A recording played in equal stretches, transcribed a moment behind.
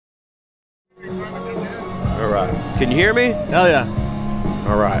All right. Can you hear me? Hell yeah.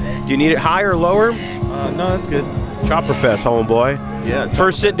 All right. Do you need it higher or lower? No, that's good. Chopperfest, homeboy. Yeah.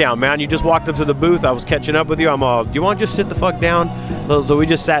 First sit down, man. You just walked up to the booth. I was catching up with you. I'm all, do you want to just sit the fuck down? So we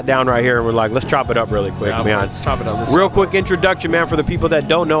just sat down right here and we're like, let's chop it up really quick, man. Let's chop it up. Real quick introduction, man, for the people that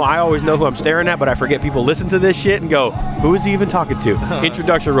don't know. I always know who I'm staring at, but I forget people listen to this shit and go, who is he even talking to?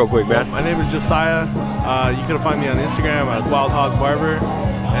 Introduction real quick, man. My name is Josiah. You can find me on Instagram at Wild Hog Barber.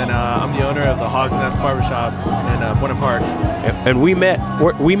 And I'm the owner of the Hog's Nest Barbershop in Buena Park. And we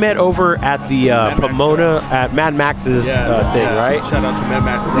met over at the Pomona at Mad Max's thing, right? Shout out to Mad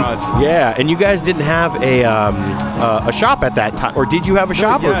Max Garage. Yeah, and you guys didn't have a shop at that time, or did you have a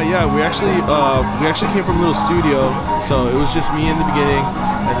shop? Yeah. We actually came from a little studio, so it was just me in the beginning,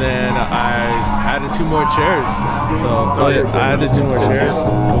 and then I added 2 more chairs. So I added 2 more chairs.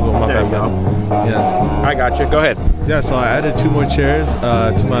 Cool, my bad, man. Yeah, I got you. Go ahead. Yeah, so I added 2 more chairs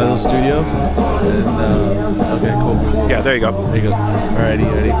to my little studio. And, okay, cool. Yeah, there you go. There you go.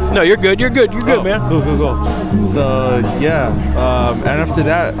 Alrighty. No, you're good, man. Cool. So, yeah, and after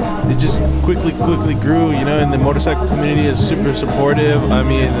that, it just quickly grew, and the motorcycle community is super supportive. I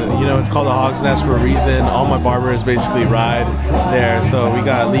mean, it's called the Hog's Nest for a reason. All my barbers basically ride there. So we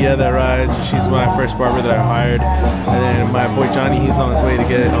got Leah that rides. She's my first barber that I hired. And then my boy Johnny, he's on his way to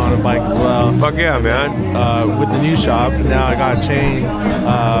get on a bike as well. Fuck yeah, man. With the new shop, now I got Chain.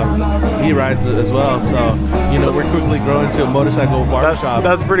 He rides as well. So, we're quickly growing to a motorcycle barbershop.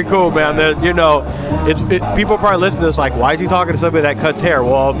 That's pretty cool, man. There's, people probably listen to this like, why is he talking to somebody that cuts hair?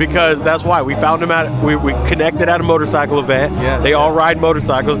 Well, because that's why. We found him we connected at a motorcycle event. Yeah, they all ride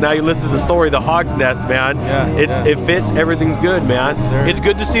motorcycles. Now you listen to the story, the Hog's Nest, man. It fits. Everything's good, man. Yes, sir. It's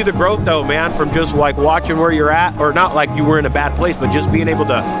good to see the growth, though, man, from just like watching where you're at, or not like you were in a bad place, but just being able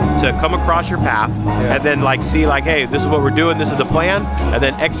to come across your path and then like see like, hey, this is what we're doing, this is the plan, and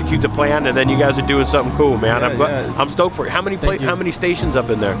then execute the plan, and then you guys are doing something cool, man. I'm stoked for it. How many stations up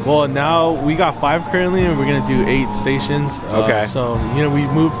in there? Well, now we got 5 currently, and we're gonna do 8 stations. Okay. So we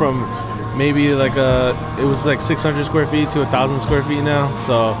moved from maybe like it was like 600 square feet to 1,000 square feet now.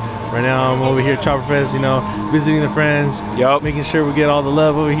 So right now I'm over here at Chopperfest, visiting the friends. Yep. Making sure we get all the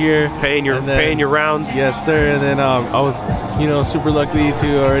love over here. Paying your rounds. Yes, sir. And then I was, super lucky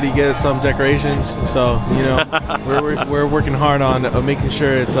to already get some decorations. So, we're working hard on making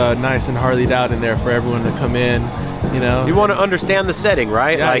sure it's nice and Harley'd out in there for everyone to come in. You want to understand the setting,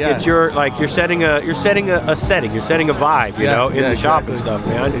 right? It's you're setting a setting. You're setting a vibe, in the shop and stuff,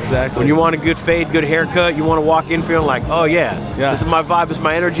 man. Exactly. When you want a good fade, good haircut, you want to walk in feeling like, oh yeah, this is my vibe, this is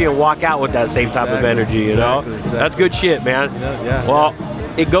my energy, and walk out with that same type of energy. Exactly. That's good shit, man. Well,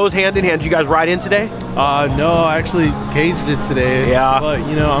 it goes hand in hand. Did you guys ride in today? No, I actually caged it today. Yeah. But,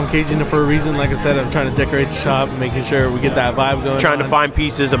 I'm caging it for a reason. Like I said, I'm trying to decorate the shop, making sure we get that vibe going. Trying to find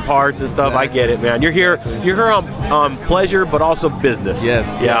pieces and parts and stuff. Exactly. I get it, man. You're here on pleasure, but also business.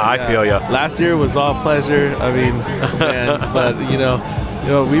 Yes. Yeah, I feel you. Last year was all pleasure. I mean, but,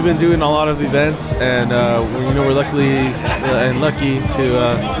 we've been doing a lot of events, and we're lucky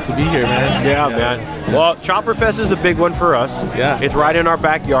to be here, man. Yeah, man. Well, Chopperfest is a big one for us. Yeah. It's right in our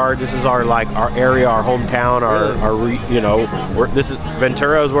backyard. This is our area, our hometown, this is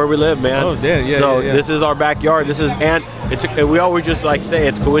Ventura is where we live, man. Oh, yeah. So this is our backyard. We always just like say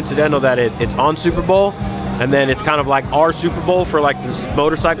it's coincidental that it's on Super Bowl. And then it's kind of like our Super Bowl for like this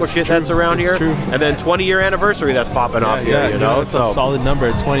motorcycle shit that's around here. True. And then 20-year anniversary that's popping off here, It's a solid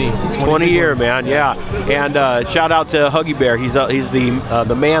number, 20 year, man, yeah. And shout out to Huggy Bear. He's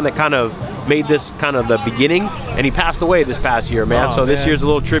the man that kind of made this kind of the beginning, and he passed away this past year, man. So this year's a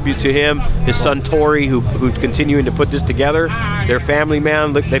little tribute to him. His son Tori, who's continuing to put this together. Their family,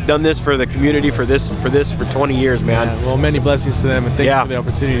 man, they've done this for the community for 20 years, man. Yeah, well, many blessings to them, and thank you for the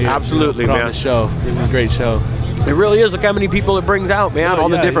opportunity. Absolutely, to put man. On the show. This is a great show. It really is. Look how many people it brings out, man. All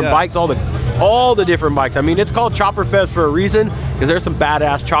the different bikes, all the different bikes. I mean, it's called Chopperfest for a reason, because there's some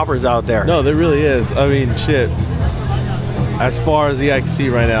badass choppers out there. No, there really is. I mean, shit. As far as the eye can see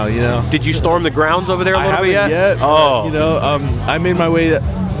right now, Did you storm the grounds over there a little bit yet? Oh. I made my way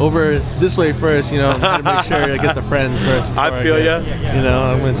over this way first, I'm trying to make sure I get the friends first. I feel you.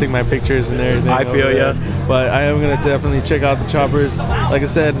 I'm going to take my pictures and everything. I feel you. But I am going to definitely check out the choppers. Like I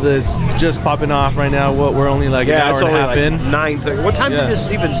said, it's just popping off right now. We're only like an hour and a half in. 9:30. What time did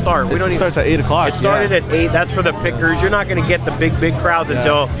this even start? It starts at 8 o'clock. It started at 8. That's for the pickers. You're not going to get the big crowds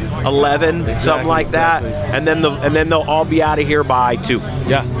until 11, something like that. And then they'll all be out of here by 2.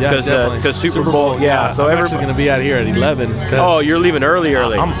 Yeah, because Super Bowl. Yeah, so I'm actually going to be out of here at 11. Oh, you're leaving early.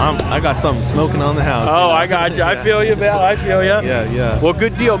 I got something smoking on the house. Oh, I got you. I feel you, Val. I feel you. Yeah. Well,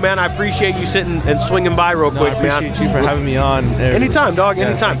 good deal, man. I appreciate you sitting and swinging by by real quick, I man. appreciate you for having me on. Anytime, dog.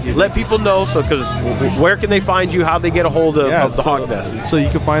 Anytime. Thank you. Let people know. So, because where can they find you? How they get a hold of the Hog's Nest? So you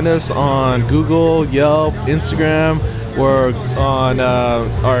can find us on Google, Yelp, Instagram. We're on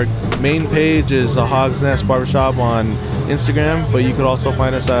our main page is the Hog's Nest Barbershop on Instagram, but you could also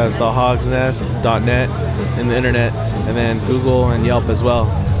find us as thehogsnest.net in the internet, and then Google and Yelp as well.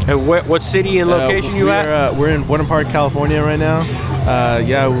 And what city and location you at? We're in Winter Park, California right now.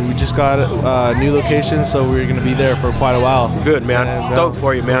 We just got a new location, so we're going to be there for quite a while. Good, man. Stoked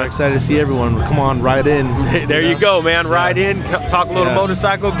for you, man. We're excited to see everyone. Come on, ride in. There you go, man. Ride in, talk a little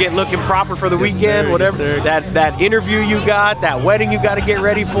motorcycle, get looking proper for the weekend, whatever. That interview you got, that wedding you got to get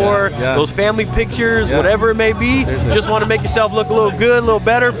ready for, those family pictures, whatever it may be. Just want to make yourself look a little good, a little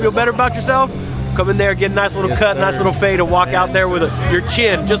better, feel better about yourself. Come in there, get a nice little cut, nice little fade, and walk out there with your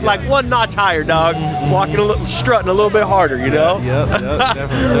chin just like one notch higher, dog. Walking a little, strutting a little bit harder, you know? Yep,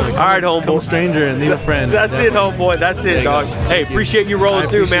 definitely. All right, homeboy. Come a stranger and leave a friend. That's it, homeboy. That's it, dog. Hey, appreciate you rolling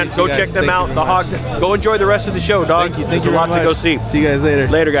through, man. Go check them out. The Hog. Go enjoy the rest of the show, dog. Thank you. There's a lot to go see. See you guys later.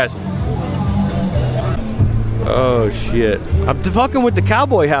 Later, guys. Oh, shit. I'm fucking with the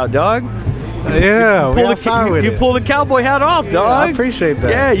cowboy hat, dog. Yeah, you pull the cowboy hat off, dog. I appreciate that.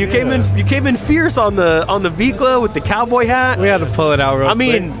 Yeah, you came in fierce on the Vikla with the cowboy hat. We had to pull it out real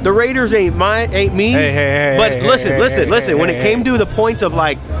quick. The Raiders ain't me. Hey, but listen. When it came to the point of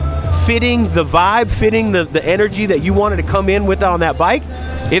like fitting the vibe, fitting the energy that you wanted to come in with on that bike,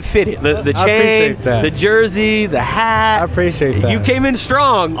 it fit it. The chain, the jersey, the hat. I appreciate that. You came in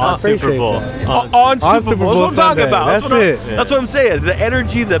strong on Super Bowl. On Super Bowl. That's what I'm talking about. That's what I'm saying. The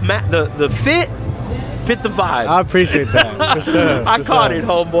energy, the fit the vibe. I appreciate that. For sure. I caught it,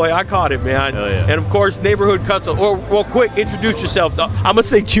 homeboy. I caught it, man. Oh, yeah. And of course, Neighborhood Custom. Real quick, introduce yourself. I'm gonna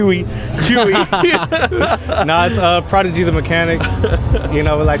say Chewy. No, it's Prodigy the Mechanic. You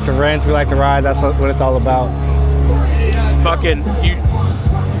know, we like to rent, we like to ride. That's what it's all about. Fucking you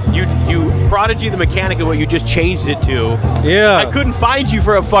Prodigy the Mechanic is what you just changed it to. Yeah. I couldn't find you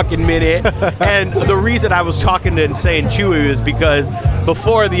for a fucking minute. And the reason I was talking and saying Chewy is because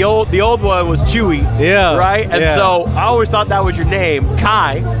before the old one was Chewy. Yeah. Right? And so I always thought that was your name,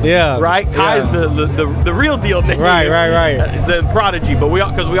 Kai. Yeah. Right? Kai's the real deal name. Right. The Prodigy, but we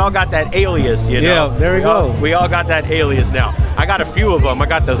all got that alias, you know. Yeah, there we go. We all got that alias now. I got a few of them. I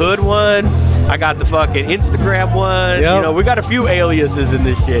got the hood one. I got the fucking Instagram one. Yep. You know, we got a few aliases in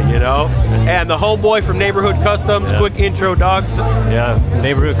this shit, you know. And the homeboy from Neighborhood Customs, quick intro, dog. Yeah,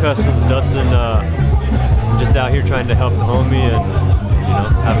 Neighborhood Customs, Dustin, just out here trying to help the homie and,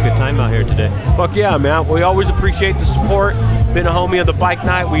 have a good time out here today. Fuck yeah, man. We always appreciate the support. Been a homie of the bike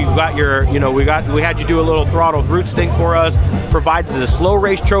night. We've got your, we had you do a little throttle roots thing for us. Provides the slow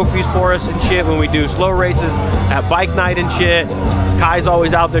race trophies for us and shit when we do slow races at bike night and shit. Kai's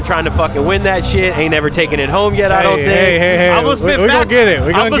always out there trying to fucking win that shit. Ain't never taken it home yet, I don't think. Hey. I'm gonna spit We're facts. gonna get it.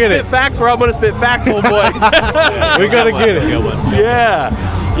 We're gonna get it. I'm gonna spit facts where I'm gonna spit facts, old boy. We're gonna get it. Yeah.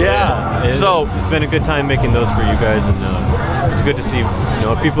 So it's been a good time making those for you guys, and it's good to see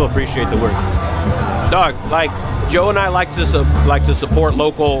people appreciate the work. Dog, like Joe and I like to support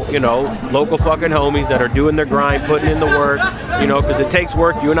local fucking homies that are doing their grind, putting in the work, because it takes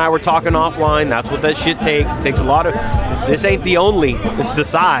work. You and I were talking offline. That's what that shit takes. It takes a lot of. This ain't the only. It's the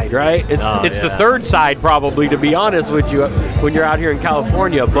side, right? It's the third side, probably, to be honest with you, when you're out here in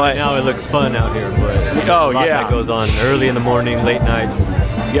California. But now it looks fun out here. But a lot that goes on early in the morning, late nights.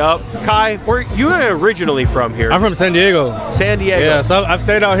 Yup. Kai, where you originally from here? I'm from San Diego. San Diego. Yeah, so I've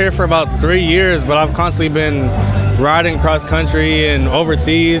stayed out here for about 3 years, but I've constantly been riding cross country and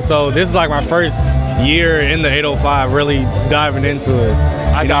overseas. So this is like my first year in the 805, really diving into it.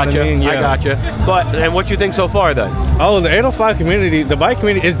 I gotcha. Yeah. I gotcha. And what you think so far then? Oh, the 805 community, the bike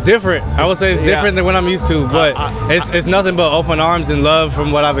community is different. I would say it's different than what I'm used to, but it's nothing but open arms and love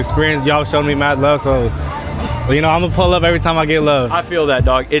from what I've experienced. Y'all showed me mad love, so I'm gonna pull up every time I get love. I feel that,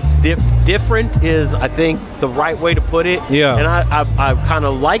 dog. It's different is, I think, the right way to put it. Yeah. And I kind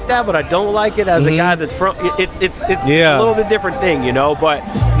of like that, but I don't like it as a guy that's from. It's a little bit different thing, But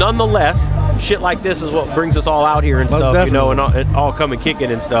nonetheless, shit like this is what brings us all out here and Most stuff, definitely. and all come and kick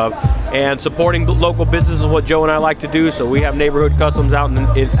it and stuff. And supporting the local business is what Joe and I like to do. So we have Neighborhood Customs out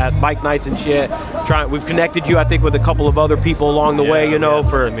at bike nights and shit. We've connected you, I think, with a couple of other people along the way,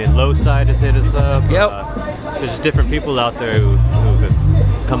 Low Side has hit us up. Yep. There's different people out there who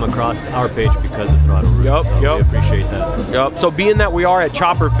have come across our page because of Throttle Roots. Yep. We appreciate that. Yep. So being that we are at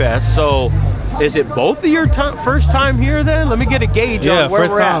Chopperfest, so is it both of your first time here then? Let me get a gauge on where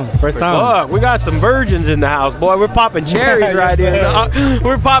we're at. First time. Look, we got some virgins in the house, boy. We're popping cherries right here.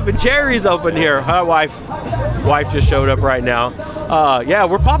 We're popping cherries up in here. Hi, wife. Wife just showed up right now. Yeah,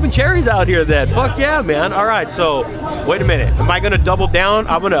 we're popping cherries out here then. Fuck yeah, man. All right, so wait a minute. Am I going to double down?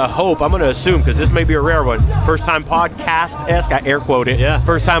 I'm going to assume, because this may be a rare one. First time podcast-esque. I air quote it. Yeah.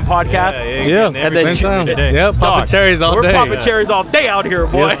 First time podcast. Yeah. And then Yep, popping cherries all day. We're popping cherries all day out here,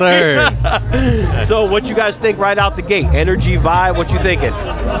 boy. Yes, sir. So what you guys think right out the gate? Energy, vibe, what you thinking?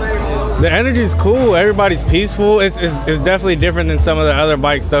 The energy's cool. Everybody's peaceful. It's definitely different than some of the other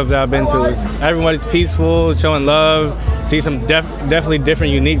bike stuff that I've been to. Everybody's peaceful, showing love. See some definitely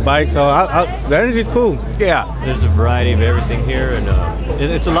different, unique bikes. So the energy's cool. Yeah. There's a variety of everything here, and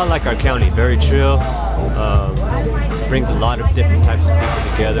it's a lot like our county. Very chill. Brings a lot of different types of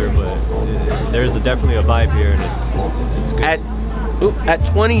people together, but there's definitely a vibe here, and it's good. At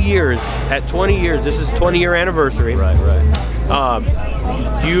 20 years, this is 20-year anniversary. Right.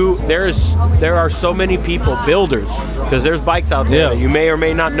 There are so many people, builders, because there's bikes out there that you may or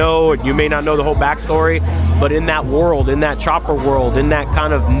may not know, and you may not know the whole backstory, but in that world, in that chopper world, in that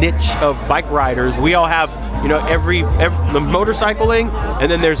kind of niche of bike riders, we all have, every the motorcycling, and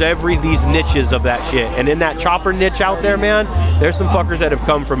then there's these niches of that shit. And in that chopper niche out there, man, there's some fuckers that have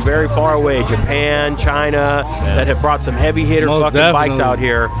come from very far away, Japan, China, that have brought some heavy hitter bikes out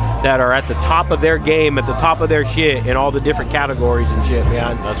here that are at the top of their game, at the top of their shit in all the different categories and shit,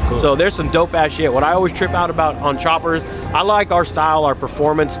 man. That's cool. So there's some dope ass shit. What I always trip out about on choppers, I like our style, our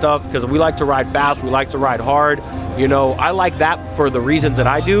performance stuff, because we like to ride fast, we like to ride hard. I like that for the reasons that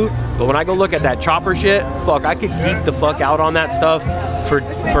I do. But when I go look at that chopper shit, fuck, I could geek the fuck out on that stuff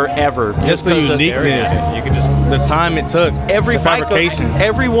forever. Just the uniqueness. You can just the time it took. Every the bike, fabrication.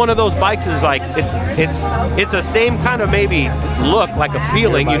 every one of those bikes is like it's the same kind of maybe look, like a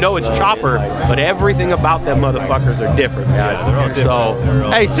feeling. It's chopper, but everything about them motherfuckers are different, man. Yeah, they're all different.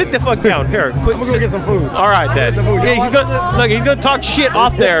 So hey, sit the fuck down here. Quick, I'm gonna go get some food. All right then. Yeah, he's gonna talk shit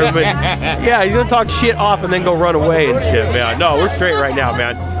off there, but yeah, he's gonna talk shit off and then go run away and shit, man. No, we're straight right now,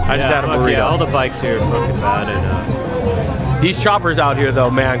 man. I just had a burrito. Yeah, all the bikes here are fucking bad, and these choppers out here,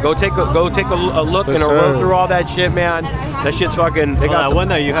 though, man, go take a look and a run through all that shit, man. That shit's fucking. They got that one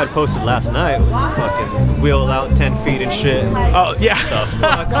that you had posted last night, was fucking wheel out 10 feet and shit. Oh yeah.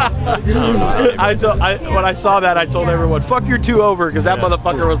 When I saw that, I told everyone, "Fuck your 2 over," because that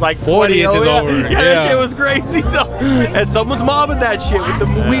motherfucker was like 40 inches over. Yeah, that shit was crazy though. And someone's mobbing that shit with the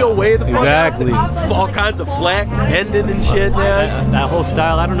wheel way the fuck exactly. All kinds of flex, bending and shit, man. That whole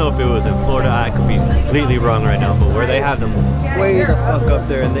style. I don't know if it was in Florida. I could be completely wrong right now, but where they have them way the fuck up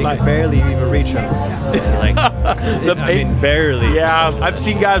there and they can barely even reach them. Barely. Yeah, I've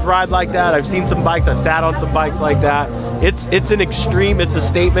seen guys ride like that. I've seen some bikes. I've sat on some bikes like that. It's an extreme. It's a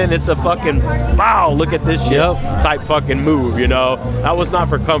statement. It's a fucking wow. Look at this shit type fucking move. That was not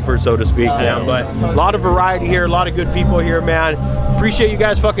for comfort, so to speak, man. But a lot of variety here. A lot of good people here, man. Appreciate you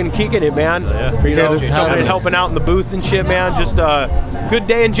guys fucking kicking it, man. Helping out in the booth and shit, man. Just a good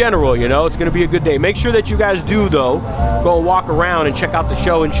day in general. It's gonna be a good day. Make sure that you guys do though go and walk around and check out the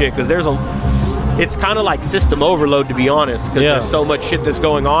show and shit, because it's kind of like system overload, to be honest, because there's so much shit that's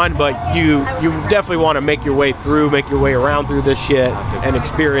going on, but you definitely want to make your way around through this shit and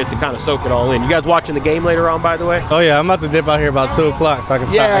experience and kind of soak it all in. You guys watching the game later on, by the way? Oh yeah, I'm about to dip out here about 2 o'clock so I can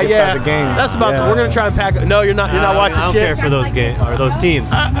start the game. That's about we're gonna try and pack it. No, you're not watching I don't shit. care for those games or those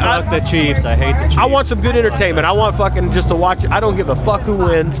teams. Fuck the Chiefs. I hate the Chiefs. I want some good entertainment. I want fucking just to watch it. I don't give a fuck who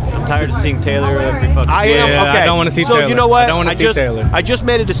wins. I'm tired of seeing Taylor every fucking I am. Yeah, okay. I don't want to see Taylor. So you know what? I don't want to see Taylor. I just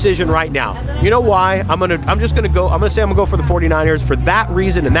made a decision right now. You know why? I'm gonna go for the 49ers for that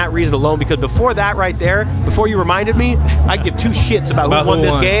reason and that reason alone, because before that right there, before you reminded me, I'd give 2 shits about who won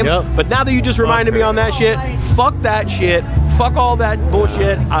this game. Yep. But now that you just reminded me on that shit, fuck that shit. Fuck all that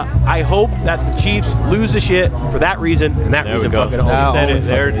bullshit. I hope that the Chiefs lose the shit for that reason and that reason fucking only. Said it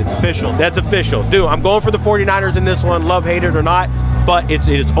there. It's official. That's official. Dude, I'm going for the 49ers in this one. Love, hate it or not. But it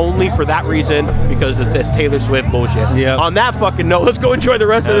is only for that reason, because it's Taylor Swift bullshit. Yeah. On that fucking note, let's go enjoy the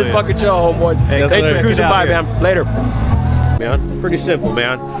rest of this fucking show, homeboys. Hey, thanks for cruising by, here. man. Later. Man, pretty simple,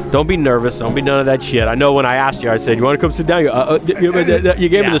 man. Don't be nervous. Don't be none of that shit. I know when I asked you, I said, "You want to come sit down?" You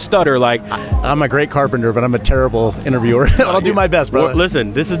gave me the stutter, like. I'm a great carpenter, but I'm a terrible interviewer. I'll do my best, brother. Well,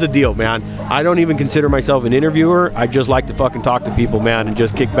 listen, this is the deal, man. I don't even consider myself an interviewer. I just like to fucking talk to people, man, and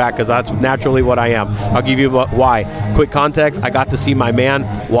just kick back, because that's naturally what I am. I'll give you why. Quick context, I got to see my man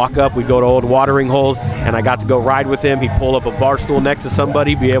walk up. We'd go to old watering holes, and I got to go ride with him. He'd pull up a bar stool next to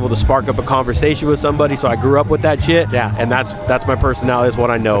somebody, be able to spark up a conversation with somebody, so I grew up with that shit. Yeah. And that's that's my personality. That's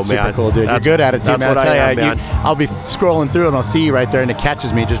what I know, That's man. super cool, dude. That's, You're good at it, too, that's man. what I tell I am, you, man. I'll be scrolling through and I'll see you right there, and it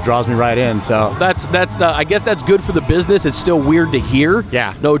catches me, just draws me right in. So That's I guess that's good for the business. It's still weird to hear.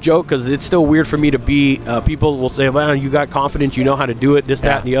 Yeah. No joke, because it's still weird for me to be. People will say, "Well, you got confidence. You know how to do it. This,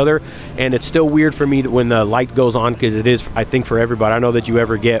 that, and the other." And it's still weird for me when the light goes on, because it is. I think for everybody. I know that you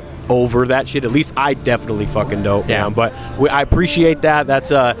ever get over that shit. At least I definitely fucking don't. Yeah. Man. But I appreciate that.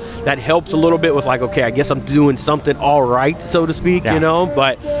 That helps a little bit with like, okay, I guess I'm doing something all right, so to speak. Yeah. You know.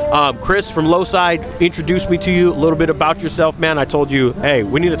 But Chris from Lowside introduced me to you. A little bit about yourself, man. I told you, hey,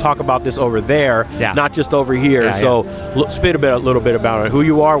 we need to talk about this over there, not just over here. Yeah, so spit a little bit about it. Who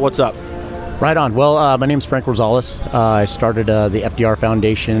you are, what's up? right on. Well, my name's Frank Rosales. I started the FDR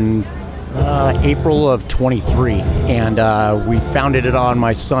Foundation April of 23, and we founded it on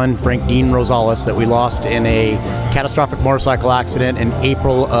my son, Frank Dean Rosales, that we lost in a catastrophic motorcycle accident in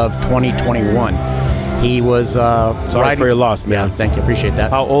April of 2021. He was Sorry for your loss, man. Yeah, thank you. Appreciate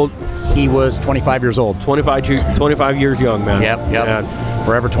that. How old? He was 25 years old. 25 years young, man. Yep. Man.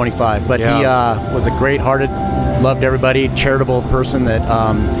 Forever 25. But he was a great-hearted, loved everybody, charitable person that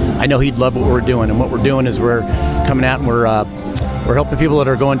I know he'd love what we're doing. And what we're doing is we're coming out and we're helping people that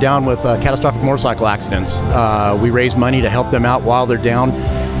are going down with catastrophic motorcycle accidents. We raise money to help them out while they're down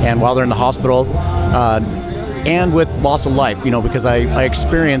and while they're in the hospital. And with loss of life, because I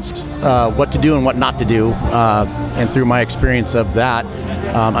experienced what to do and what not to do, and through my experience of that,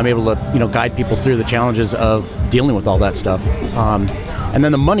 I'm able to guide people through the challenges of dealing with all that stuff. And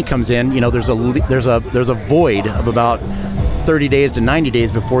then the money comes in. There's a void of about 30 days to 90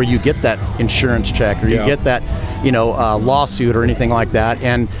 days before you get that insurance check or you get that lawsuit or anything like that.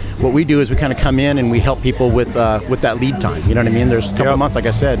 And what we do is we kind of come in and we help people with that lead time. You know what I mean? There's a couple of months, like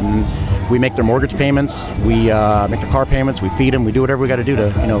I said, and we make their mortgage payments, we make their car payments, we feed them, we do whatever we got to do to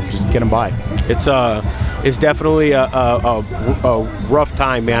just get them by. It's definitely a rough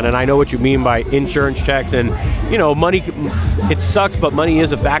time, man, and I know what you mean by insurance checks and money. It sucks, but money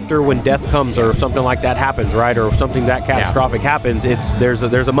is a factor when death comes or something like that happens, right? Or something that catastrophic happens.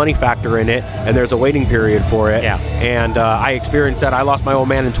 There's a money factor in it, and there's a waiting period for it. Yeah. And I experienced that. I lost my old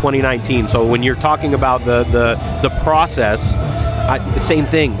man in 2019. So when you're talking about the process. The same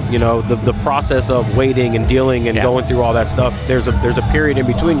thing, the process of waiting and dealing and going through all that stuff. There's a period in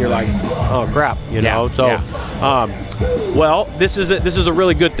between. You're like, oh crap, So, well, this is a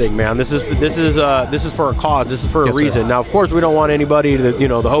really good thing, man. This is for a cause. This is for a reason. Sir. Now, of course, we don't want anybody to.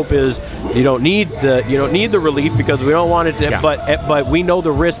 The hope is you don't need the relief because we don't want it to. Yeah. But we know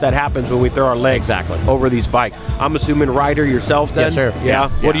the risk that happens when we throw our legs over these bikes. I'm assuming rider yourself, then. Yes, sir. Yeah.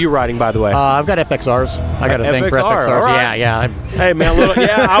 What are you riding, by the way? I've got FXRs. I got a thing for FXRs. Right. Yeah. Hey man,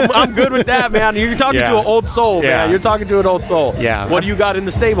 I'm good with that, man. You're talking to an old soul, man. You're talking to an old soul. Yeah. What do you got in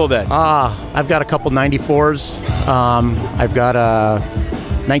the stable then? I've got a couple 94s. I've got a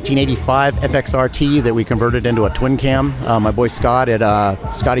 1985 FXRT that we converted into a twin cam. My boy Scott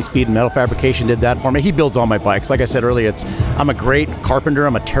at Scotty Speed and Metal Fabrication did that for me. He builds all my bikes. Like I said earlier, I'm a great carpenter.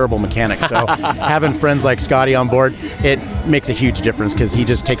 I'm a terrible mechanic. So having friends like Scotty on board, it makes a huge difference because he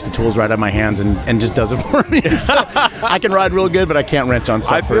just takes the tools right out of my hands and just does it for me. So I can ride real good, but I can't wrench on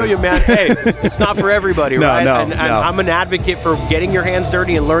stuff. I feel you, man. Hey, it's not for everybody, right? No, and I'm an advocate for getting your hands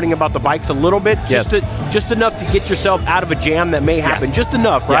dirty and learning about the bikes a little bit, just enough to get yourself out of a jam that may happen. Just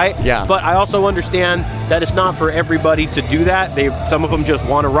enough, right? Yeah. But I also understand that it's not for everybody to do that. Some of them just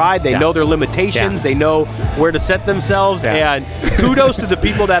want to ride. They know their limitations. Yeah. They know where to set themselves. Yeah. And kudos to the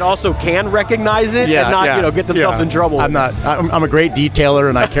people that also can recognize it and not get themselves in trouble. I'm a great detailer,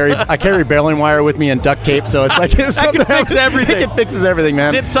 and I carry baling wire with me and duct tape, so it's like it can fix everything. It fixes everything,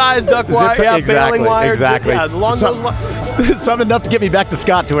 man. Zip ties, duct wire, baling wire. Exactly. Along those lines. Something enough to get me back to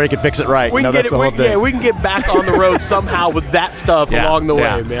Scott to where he can fix it right. We can get back on the road somehow with that stuff along the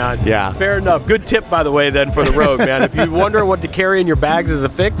way, man. Yeah. Fair enough. Good tip, by the way, then, for the road, man. If you wonder what to carry in your bags as a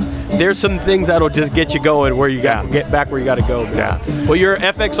fix, there's some things that'll just get you going where you got get back where you got to go, man. Yeah. Well, you're an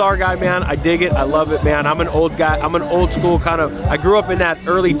FXR guy, man. I dig it. I love it, man. I'm an old guy. I'm an old school kind of. I grew up in that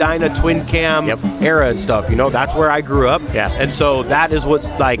early Dyna twin cam era and stuff. That's where I grew up. Yeah. And so that is what's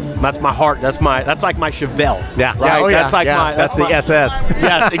like. That's my heart. That's like my Chevelle. Yeah. Right. Yeah. That's like my. That's the SS.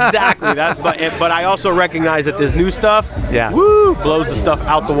 Yes, exactly. But I also recognize that this new stuff. Yeah. Woo! Blows the stuff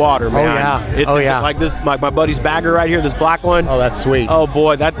out the water, man. Oh, yeah. It's like this. My buddy's bagger right here. This black one. Oh, that's sweet. Oh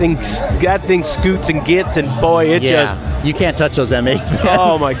boy, that thing scoots and gets, and boy, it just. You can't touch those M8s, man.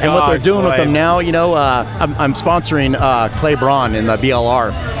 Oh my god! And what they're doing with them now, I'm sponsoring Clay Braun in the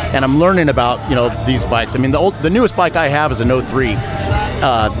BLR, and I'm learning about these bikes. I mean, the newest bike I have is an 03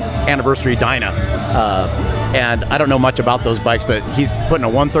 anniversary Dyna, and I don't know much about those bikes, but he's putting a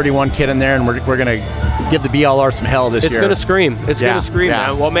 131 kit in there, and we're gonna give the BLR some hell this It's year. going to scream. It's going to scream, yeah.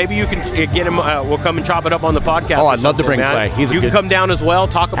 man. Well, maybe you can get him. We'll come and chop it up on the podcast. Oh, or I'd love to something, bring man. Clay. He's a you good- can come down as well,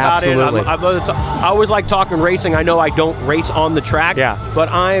 talk about Absolutely. it. I love to I always like talking racing. I know I don't race on the track, but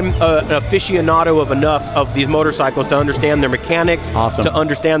I'm an aficionado of enough of these motorcycles to understand their mechanics, Awesome. to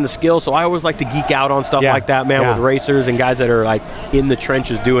understand the skill. So I always like to geek out on stuff like that, man, with racers and guys that are like in the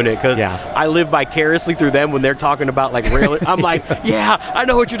trenches doing it, because I live vicariously through them when they're talking about like railing. I'm like, yeah, I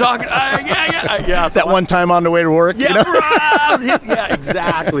know what you're talking. Yeah. That one time on the way to work. Yeah, you know? yeah,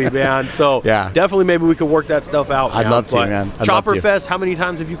 exactly, man. So definitely, maybe we could work that stuff out. I'd love to, man. Chopperfest. How many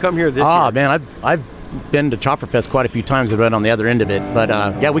times have you come here this year? Man, I've been to Chopperfest quite a few times. I've been on the other end of it, but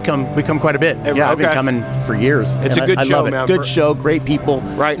we come quite a bit. I've been coming for years. It's a good I show, love it. man. Good show, great people.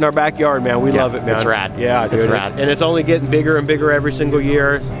 Right in our backyard, man. We love it, man. It's rad. Yeah, dude. It's rad. And it's only getting bigger and bigger every single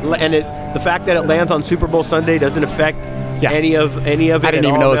year. And the fact that it lands on Super Bowl Sunday doesn't affect any of it. I didn't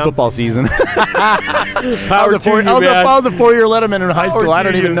even know it was football season. I was a 4-year letterman in high school. I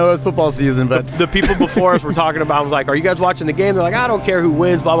don't even know it was football season. But the people before us were talking about, I was like, are you guys watching the game? They're like, I don't care who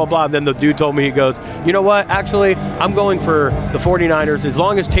wins, blah, blah, blah. And then the dude told me, he goes, you know what? Actually, I'm going for the 49ers as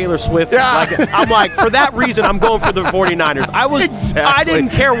long as Taylor Swift. I'm like, for that reason, I'm going for the 49ers. I didn't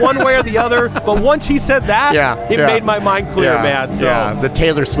care one way or the other, but once he said that, it made my mind clear, man. So, the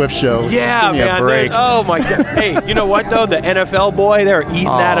Taylor Swift show. Yeah, Give me man. a break. Oh, my God. Hey, you know what, though? The NFL, boy, they're eating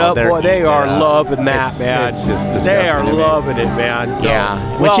that up. Boy, they are loving that, man. It's just disgusting. They are loving it, man. So,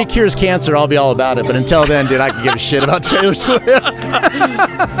 when she cures cancer, I'll be all about it. But until then, dude, I can give a shit about Taylor Swift.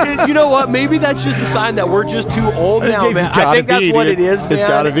 You know what? Maybe that's just a sign that we're just too old now, man. I think that's what it is, man. It's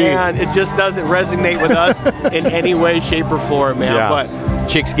gotta be. And it just doesn't resonate with us in any way, shape, or form, man. But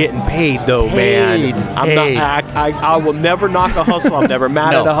Chick's getting paid, though, man. I will never knock a hustle. I'm never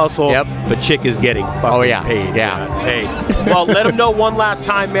mad at a hustle. But Chick is getting fucking paid. Hey. Well, let them know one last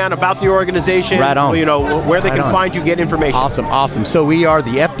time, man, about the organization. Right on. You know, where they can find you, get information. Awesome. So we are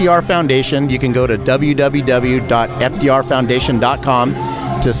the FDR Foundation. You can go to www.fdrfoundation.com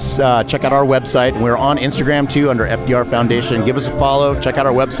to check out our website. And we're on Instagram too under FDR Foundation. Give us a follow. Check out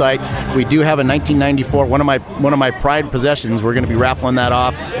our website. We do have a 1994, one of my pride possessions. We're going to be raffling that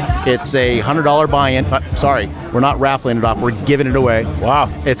off. It's a $100 buy-in. Sorry, we're not raffling it off. We're giving it away. Wow.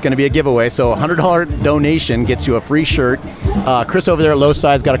 It's going to be a giveaway. So a $100 donation gets you a free shirt. Chris over there at Low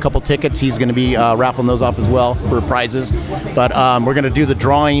Side's got a couple tickets. He's going to be raffling those off as well for prizes. But we're going to do the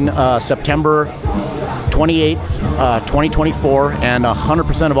drawing September 28th, 2024, and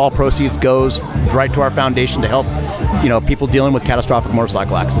 100% of all proceeds goes right to our foundation to help, people dealing with catastrophic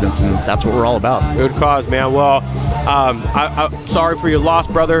motorcycle accidents, and that's what we're all about. Good cause, man. Well, I'm sorry for your loss,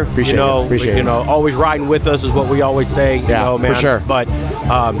 brother. Appreciate it. Always riding with us is what we always say. Man. For sure. But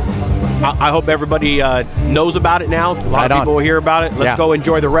I hope everybody knows about it now. A lot of people will hear about it. Let's go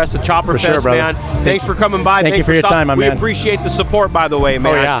enjoy the rest of Chopperfest, sure, man. Thanks for coming by. Thank you for your time, my man. We appreciate the support, by the way,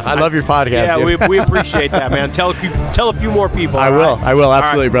 man. Oh, yeah. I love your podcast. Yeah, dude. we appreciate that, man. Tell a few more people. I will.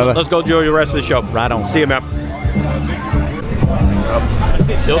 Absolutely, right. brother. Let's go enjoy the rest of the show. Right on. See you, man.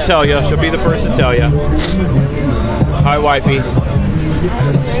 She'll tell you. She'll be the first to tell you. Hi, wifey.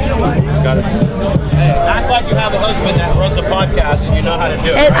 Got it. Act like you have a husband that runs a podcast and you know how to do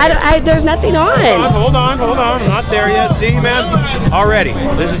it. Right? There's nothing on. Hold on. I'm not there yet. See, man? Already.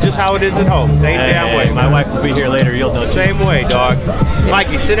 This is just how it is at home. Same damn way. My wife will be here later. You'll know. Same way, dog.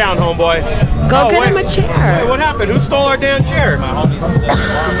 Mikey, sit down, homeboy. Go get him a chair. Hey, what happened? Who stole our damn chair?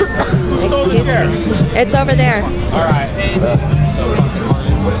 Who stole the chair? It's over there. All right.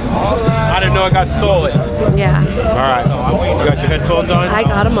 I didn't know it got stolen. Yeah. All right. You got your headphones on? I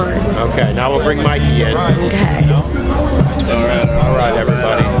got them on. Okay. Now we'll bring Mikey in. Okay. All right,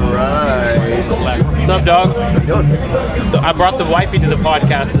 everybody. What's up, dog? How you doing? I brought the wifey to the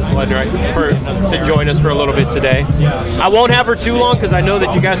podcast as well, right, to join us for a little bit today. I won't have her too long because I know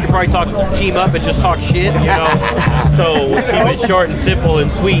that you guys can probably team up and just talk shit, So we'll keep it short and simple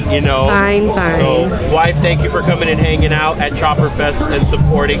and sweet, Fine. So, wife, thank you for coming and hanging out at Chopperfest and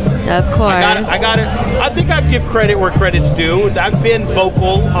supporting. Of course. I got it. I think I give credit where credit's due. I've been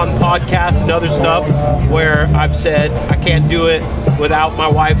vocal on podcasts and other stuff where I've said I can't do it without my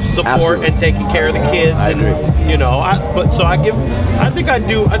wife's support and taking care of the kids. I think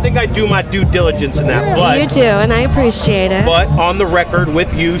I do my due diligence in that. But you do, and I appreciate it. But on the record,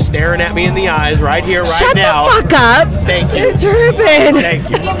 with you staring at me in the eyes right here, right now. Shut the fuck up. Thank you. You're tripping. Thank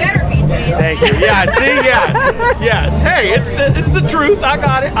you. You better be saying. Thank you. Yeah. See. Yeah. Yes. Hey, it's the truth. I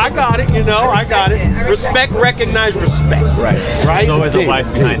got it. I got it. Respect. Recognize respect. Right. There's always a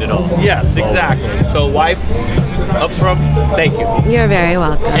wife behind it all. Yes. Exactly. So wife. up from. Thank you. You're very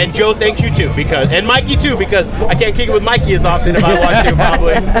welcome. And Joe thanks you too, and Mikey too, because I can't kick it with Mikey as often if I watch him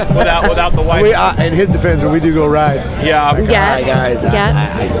probably without the wife. In his defense, when we do go ride. Yeah. Yeah. Hi guys.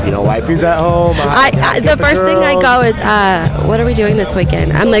 Yeah. Wifey's at home. The first thing I go is, what are we doing this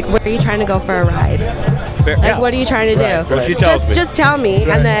weekend? I'm like, where are you trying to go for a ride? Like, what are you trying to do? Well, she tells me. Just tell me,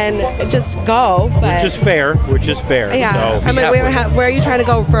 and then just go. But, Which is fair. yeah. So, I'm like, where are you trying to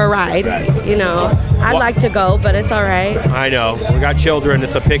go for a ride? You know, I'd like to go, but it's all right. I know. We got children.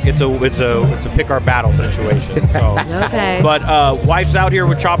 It's a pick our battle situation. So. Okay. But wife's out here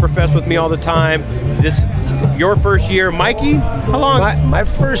with Chopperfest with me all the time. Your first year, Mikey? How long? My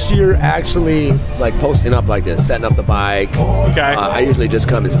first year actually like posting up like this, setting up the bike. Okay. I usually just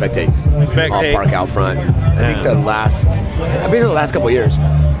come and spectate. I'll park out front. I think I've been here the last couple of years,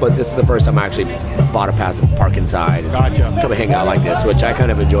 but this is the first time I actually bought a pass and park inside. Gotcha. Come and hang out like this, which I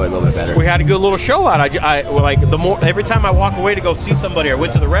kind of enjoy a little bit better. We had a good little show out. Every time I walk away to go see somebody, I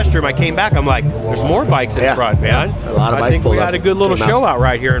went to the restroom. I came back. I'm like, there's more bikes in front, man. A lot of bikes. I think we had a good little show out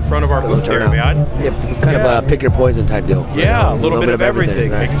right here in front of our booth here, man. Kind of a pick your poison type deal. Yeah, a little bit of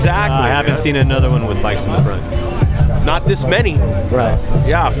everything. Right? Exactly. I haven't seen another one with bikes in the front. Not this many. Right.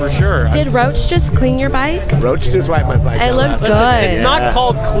 Yeah, for sure. Did Roach just clean your bike? Roach just wiped my bike. It looks good. It's not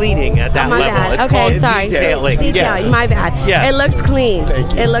called cleaning at that My level. bad. It's Okay, called sorry. detailing. Detailing. Yes. My bad. Yes. It looks clean.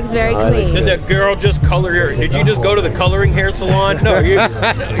 Thank you. It looks very clean. Did that girl just color your? Did you just go to the coloring hair salon? No, you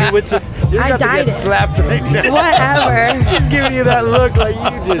went to. You're I about to dyed get it. slapped right now. Whatever. She's giving you that look like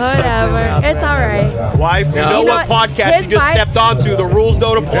you just. Whatever. It's all right. Wife, you know what podcast his you just bike- stepped onto? The rules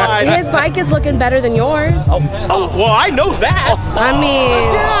don't apply. His bike is looking better than yours. Oh, well, I know that. I mean,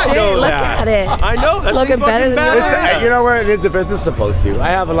 I shit, know look that. at it. I know that. Looking better than yours. It's, you know what? In his defense, it's supposed to. I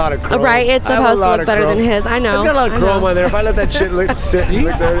have a lot of chrome. Right, it's I have a supposed to lot look of better chrome. than his. I know. It's got a lot of I chrome know. on there. If I let that shit sit and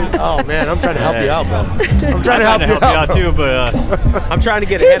look dirty, oh man, I'm trying to help you out, bro. I'm trying to help you out too, but I'm trying to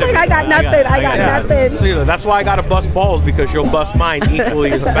get ahead He's of like, it. I got nothing. I got nothing. So, that's why I got to bust balls, because she'll bust mine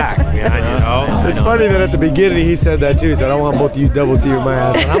equally as back. Yeah, you know. It's funny that at the beginning he said that too. He said, I want both of you double T with my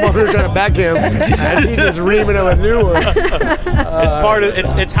ass. And I'm over here trying to back him. And she just reaming him a new one. It's part of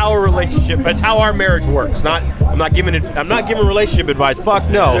it's how a relationship. It's how our marriage works. I'm not giving relationship advice. Fuck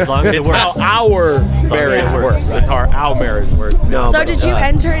no. As long as It's it works. how our marriage works. It's how our marriage works. No, So but, did you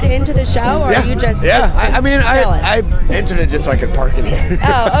enter it into the show, or you just? Yeah, it's just I mean, chilling? I entered it just so I could park in here.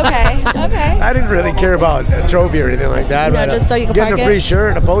 Oh, okay. Okay. I didn't really care about a trophy or anything like that. No, but, just so you could getting park a free it?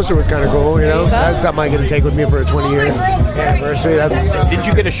 shirt and a poster was kind of cool. You know, you go. that's something I get to take with me for a 20-year anniversary. Did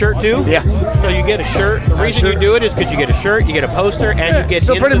you get a shirt too? Yeah. So you get a shirt. The reason you do it is because you get a shirt, you get a poster, and you get.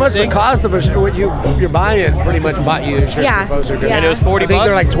 So pretty instant much the things. cost of a shirt, what you're buying, pretty much bought you a shirt Yeah, and a poster. yeah. And it was 40 I think bucks.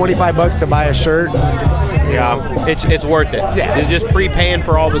 they're like $25 to buy a shirt. Yeah, it's worth it. Yeah. It's just prepaying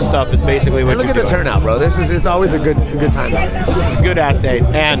for all the stuff is basically what And look you're at the doing. turnout, bro. It's always a good time out here. Good ass day.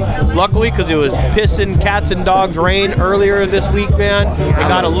 And luckily, because it was pissing cats and dogs rain earlier this week, man, it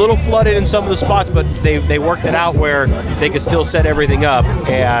got a little flooded in some of the spots, but they worked it out where they could still set everything up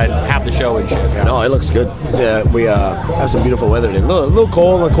and have the show and shit. Yeah. No, it looks good. We have some beautiful weather today. A little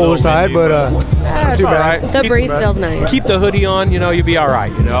cold on the colder side, but not too all bad. right. The breeze feels nice. Keep the hoodie on, you'll be all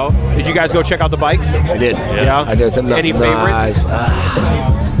right, Did you guys go check out the bikes? I did. Yeah. I did. Any favorites?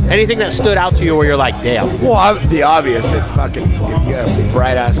 Anything that stood out to you where you're like, damn. Well, the obvious that fucking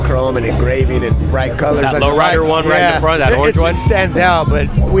bright ass chrome and engraving and bright colors. That on the lowrider right. one right in the front, that orange one? It stands out, but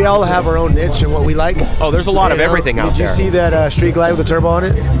we all have our own niche and what we like. Oh, there's a lot of everything out there. Did you see that Street Glide with the turbo on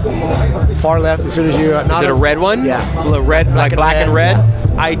it? Far left as soon as you... Is it a red one? Yeah. The red, like black and red? Yeah.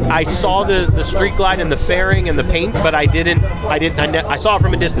 I saw the Street Glide and the fairing and the paint, but I saw it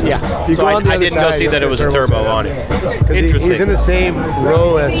from a distance. Yeah. If you So go on the I other didn't go side, see you'll that it was a turbo setup. on it. 'Cause Interesting. he's in the same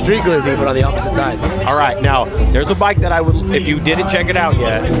row as Street Glizzy, but on the opposite side. All right, now there's a bike that I would, if you didn't check it out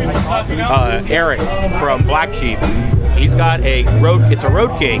yet, Eric from Black Sheep. He's got it's a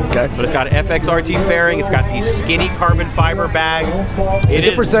Road King, Okay. but it's got an FXRT fairing. It's got these skinny carbon fiber bags. Is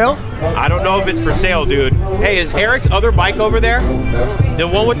it for sale? I don't know if it's for sale, dude. Hey, is Eric's other bike over there? The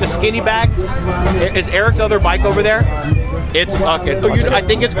one with the skinny bags? Is Eric's other bike over there? It's fucking. I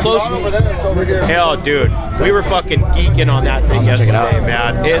think it's close. It's over here. Hell, dude, we were fucking geeking on that thing Check it yesterday,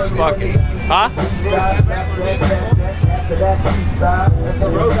 out. man. It's fucking. Huh?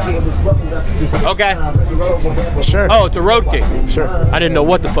 Okay. Sure. Oh, it's a Road King. Sure. I didn't know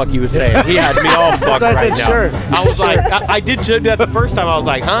what the fuck he was saying. He had me all fucked That's why I right said now. sure. I was like, I did do that the first time. I was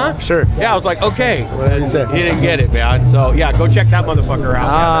like, huh? Sure. Yeah, I was like, okay. What did he say? He didn't get it, man. So yeah, go check that motherfucker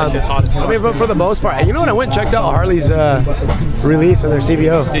out. Man. That shit's hot as fuck. I mean, but for the most part, you know what? I went and checked out Harley's release of their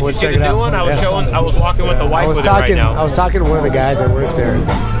CVO. Did you Went see check the it out. new one? I was walking with the wife with it right now. I was talking to one of the guys that works there.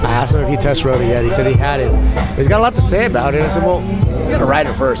 I asked him if he test rode it yet. He said he had it. He's got a lot to say about it. I said, well, you gotta ride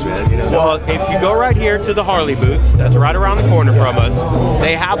it first, man. You know. Well, if you go right here to the Harley booth, that's right around the corner from us.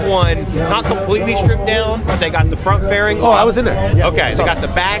 They have one not completely stripped down, but they got the front fairing off. I was in there. Yeah, okay, they got the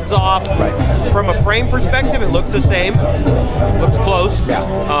bags off. Right. From a frame perspective, it looks the same. Looks close.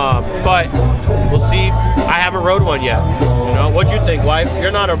 Yeah. But we'll see. I haven't rode one yet. You know, what'd you think, wife?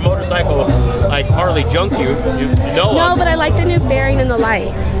 You're not a motorcycle like Harley junkie. You know. No, but I like the new fairing and the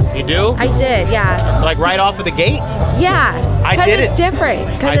light. You do? I did, yeah. Like right off of the gate? Yeah. I did Because it's different.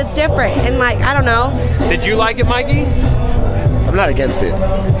 Because it's different. And like, I don't know. Did you like it, Mikey? I'm not against it.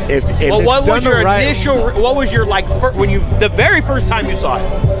 If well, what it's was done your right, initial? What was your like when you the very first time you saw it?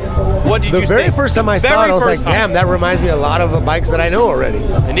 What did you the very think? first time I saw it, I was like, damn, that reminds me a lot of bikes that I know already.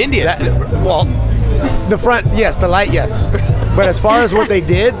 In India. Well, the front, yes. The light, yes. But as far as what they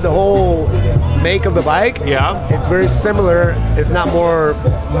did, the whole make of the bike, yeah, it's very similar, if not more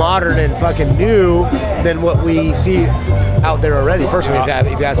modern and fucking new than what we see out there already, personally,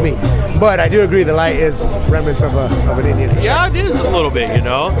 if you ask me. But I do agree the light is remnants of an Indian. Yeah, it is a little bit, you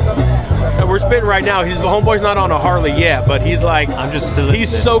know. And we're spitting right now. The homeboy's not on a Harley yet, but he's like, he's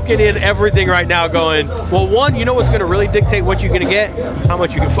soaking in everything right now going, well, one, you know what's going to really dictate what you're going to get? How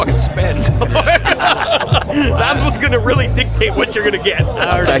much you can fucking spend. That's what's going to really dictate what you're going to get.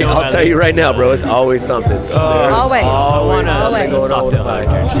 I'll tell you right now, bro, it's always something. Always. Always something going on with the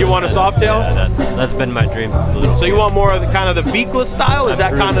bike. You want a Softail? Yeah, that's been my dream since a little. So you want more of the kind of the V-less style? Is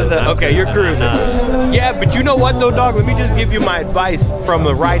that kind of the okay? You're cruising. Yeah, but you know what though, dog? Let me just give you my advice from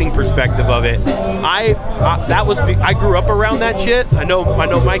the riding perspective of it. I grew up around that shit. I know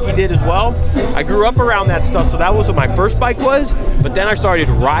Mikey did as well. I grew up around that stuff, so that was what my first bike was. But then I started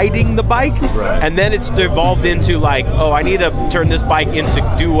riding the bike, and then it's evolved into like, oh, I need to turn this bike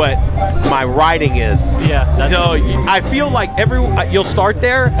into do what my riding is. Yeah. So I feel like you'll start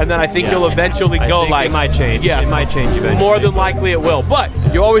there, and then I think you'll eventually go like it might change. Yes, it might change eventually. More than likely it will. But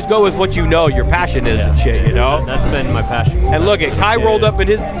you always go with what you know your passion is and shit. You know. That's been my passion. And look at Kai rolled up in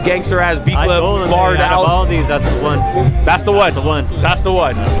his gangster ass V-Club barred out. out. Of all these, that's the one. That's the one. That's the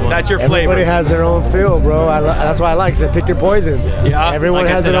one. That's your flavor. Everybody has their own feel, bro. That's why I like it. Pick your poison. Yeah. Everyone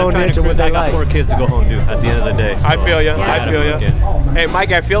has their own niche and what they like. I got 4 kids to go home to at the end of the day. So I feel you. I feel you. Hey,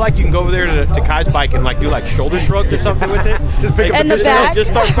 Mike, I feel like you can go over there to Kai's bike and like do like shoulder shrugs or something with it. Just pick up And the the fishtails. back.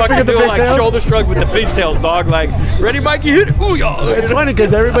 Just start fucking doing like shoulder shrugs with the fishtails, dog. Like, ready, Mikey? Hit it. Ooh, y'all. It's funny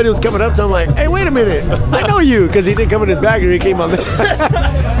because everybody was coming up to him like, hey, wait a minute. I know you. Because he didn't come in his bag or he came on the...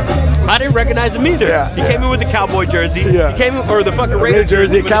 I didn't recognize him either. Yeah. He came in with the cowboy jersey. Yeah. He came in, or the fucking Raider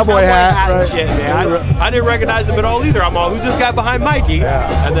jersey, with the cowboy hat, and right. shit, man. I didn't recognize him at all either. I'm all, who's this guy behind Mikey?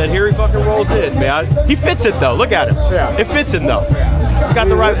 Yeah. And then here he fucking rolls in, man. He fits it though. Look at him. Yeah. It fits him though. He's got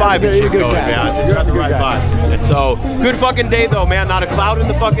the right vibe and He's a shit good going, guy. man. He's got the right vibe. And so, good fucking day though, man. Not a cloud in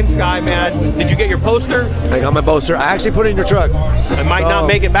the fucking sky, man. Did you get your poster? I got my poster. I actually put it in your truck. It might not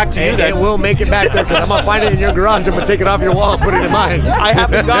make it back to you then. It will make it back there because I'm going to find it in your garage. I'm going to take it off your wall and put it in mine. I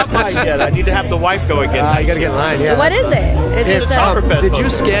haven't got mine yet. I need to have the wife go again. You got to get in line, yeah. What is it? It's a Chopperfest Did you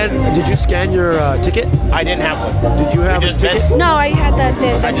poster. scan your ticket? I didn't have one. Did you have a ticket? No, I had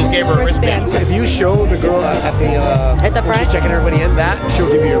the I just gave her a wristband. So if you show the girl at the front? she's checking everybody in,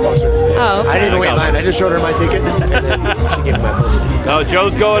 she'll give you your poster. Oh, okay. I didn't even wait in line. I just showed her my ticket, and then she gave me my poster. Oh,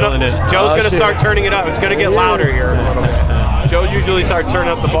 Joe's going up. Joe's going to start turning it up. It's going to get louder here in a little bit. Joe usually starts turning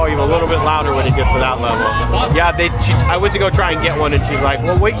up the volume a little bit louder when he gets to that level. Yeah, I went to go try and get one, and she's like,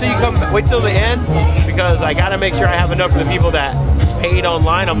 "Well, wait till the end, because I got to make sure I have enough for the people that paid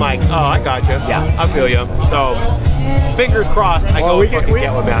online." I'm like, "Oh, I got you. Yeah, I feel you." So, fingers crossed. I go get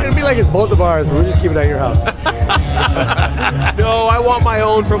one, man. It'll be like it's both of ours, but we're just keeping it at your house. No, I want my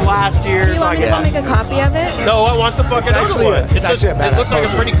own from last year. Do you want me to make a copy of it? No, I want the fucking other one. It's actually a badass It looks like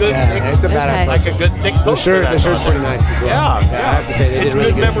a pretty good. Yeah, it's a badass like a good thick poster. The shirt's pretty nice as well. Yeah, I have to say they it's did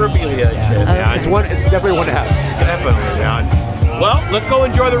really good memorabilia and shit. Yeah. It's definitely one to have. Definitely, man. Well, let's go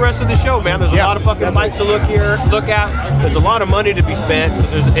enjoy the rest of the show, man. There's a lot of fucking bikes to look at. There's a lot of money to be spent.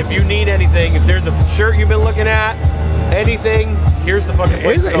 If you need anything, if there's a shirt you've been looking at, anything, here's the fucking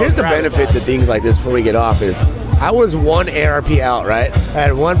place. Here's the benefits of things like this before we get off is I was one ARP out, right? I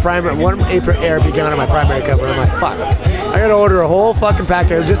had one ARP came out of my primary cover. I'm like, fuck. I got to order a whole fucking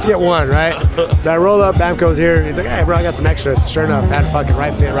packet just to get one, right? So I roll up, Bamco's here. He's like, hey, bro, I got some extras. Sure enough, had fucking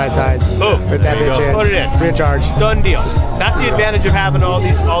right fit, right size. Boom. Put that bitch in. Put it in. Free of charge. Done deal. That's the advantage of having all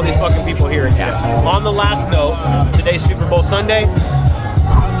these fucking people here. Yeah. On the last note, today's Super Bowl Sunday.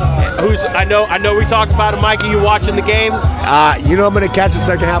 I know we talked about it, Mikey. You watching the game? You know I'm gonna catch the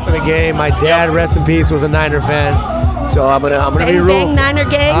second half of the game. My dad, rest in peace, was a Niner fan. So I'm gonna be rooting. Niner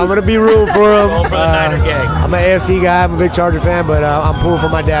gang. I'm gonna be rooting for him. Going for the Niner gang. I'm an AFC guy. I'm a big Charger fan, but I'm pulling for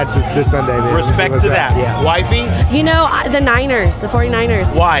my dad this Sunday. Man. Respect to that. Yeah. Wifey? You know, the Niners, the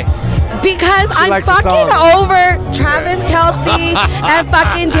 49ers. Why? Because I'm likes the fucking song. over Travis Kelce and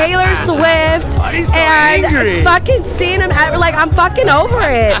fucking Taylor Swift he's so and angry. fucking seeing him like I'm fucking over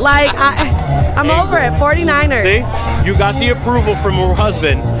it. Like I'm over it. 49ers. See, you got the approval from her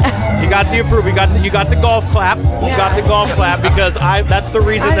husband. You got the approval. You got the golf clap. You got the golf clap because that's the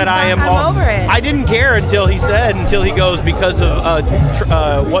reason that I am. I'm over it. I didn't care until he goes because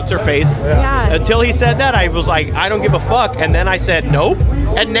of what's her face. Yeah. Until he said that, I was like, I don't give a fuck. And then I said nope.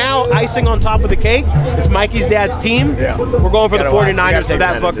 And now icing on top of the cake, it's Mikey's dad's team. Yeah. We're going for the 49ers for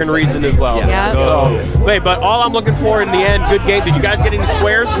that fucking reason as well. Yeah. So, wait, but all I'm looking for in the end, good game. Did you guys get any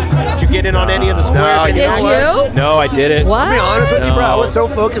squares? Did you get in on any of the squares? Did you? No, I didn't. What? I'll be honest with you, bro. I was so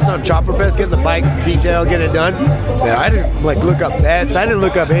focused on Chopperfest, getting the bike detail, getting it done, that I didn't look up bets. I didn't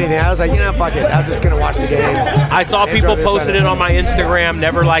look up anything. I was like, fuck it. I'm just gonna watch the game. I saw people posted it on my Instagram.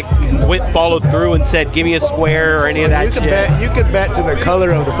 Never followed through and said, "Give me a square" or any of that shit. You could bet to the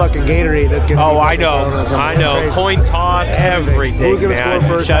color of the fucking Gatorade that's gonna. Oh, I know. I know. Coin toss, everything. Who's gonna man.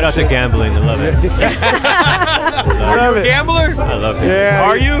 score first? Shout out to gambling. I love it. Are you a gambler? I love it. Yeah.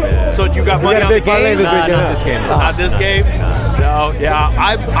 Are you? Yeah. So you got money got a on the big parlay game? this weekend, Not huh? this game. Not this game? No, yeah.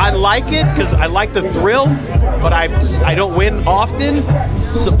 I like it because I like the thrill, but I don't win often.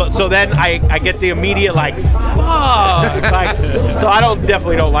 So then I get the immediate fuck. So I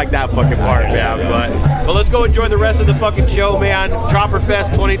definitely don't like that fucking part, man. But let's go enjoy the rest of the fucking show, man.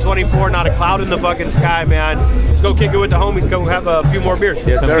 Chopperfest 2024, not a cloud in the fucking sky, man. Let's go kick it with the homies. Go have a few more beers.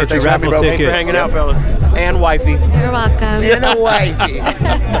 Yes, sir. Get Thanks your for having me, raffle bro. Thanks for hanging out, fellas. And wifey. You're welcome. And a wifey.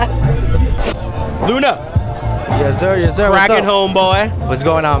 Luna. Yes, sir. Yes, sir. What's Cracking up? home, boy. What's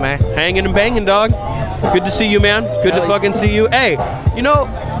going on, man? Hanging and banging, dog. Good to see you, man. Good to fucking see you. Hey,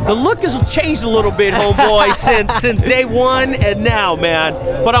 the look has changed a little bit, homeboy, since day one and now, man.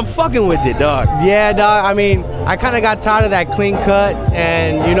 But I'm fucking with it, dog. Yeah, dog. I mean, I kind of got tired of that clean cut,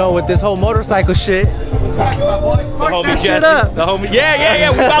 and with this whole motorcycle shit. The homie Jesse. Shut up. The homie.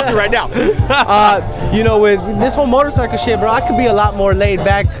 Yeah. We're about to right now. With this whole motorcycle shit, bro, I could be a lot more laid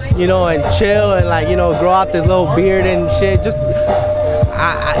back, and chill and grow out this little beard and shit. Just,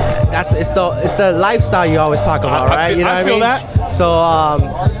 it's the lifestyle you always talk about, right? I feel that. So,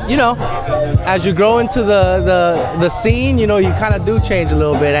 as you grow into the scene, you kind of do change a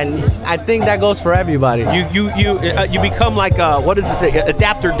little bit, and I think that goes for everybody. You become like what does it say?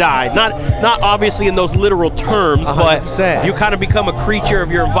 Adapt or die. Not obviously in those literal terms, 100%. but you kind of become a creature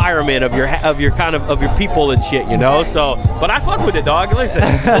of your environment, of your people and shit. So, but I fuck with it, dog. Listen,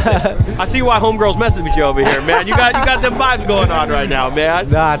 I see why homegirls messing with you over here, man. You got them vibes going on right now, man.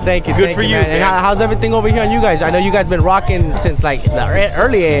 Nah, thank you. Good for you, man. And how's everything over here on you guys? I know you guys been rocking since the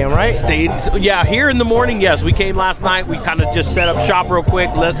early AM, right? Here in the morning. Yes, we came last night. We kind of just set up shop real quick.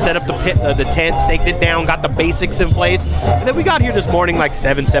 Let's set up the tent, staked it down, got the basics in place, and then we got here this morning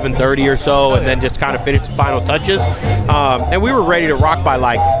 7:30 or so, and then just kind of finished the final touches. And we were ready to rock by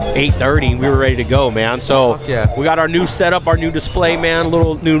 8:30. We were ready to go, man. So we got our new setup, our new display, man.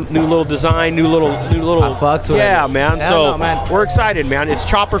 New little design, new little. I fucks with yeah, it. man. Hell no, man. We're excited, man. It's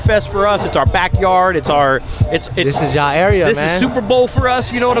Chopperfest for us. It's our backyard. This is your area, this man. This is Super Bowl for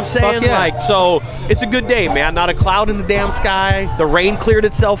us. You know what I'm saying? Fuck yeah. So it's a good day, man. Not a cloud in the damn sky. The rain cleared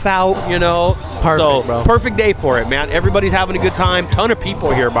itself out. Perfect, bro. Perfect day for it, man. Everybody's having a good time. Ton of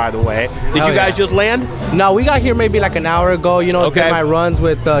people here, by the way. Did you guys just land? No, we got here maybe an hour ago. Okay. Did my runs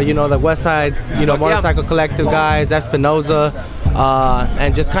with the West Side, Motorcycle Collective guys, Espinoza,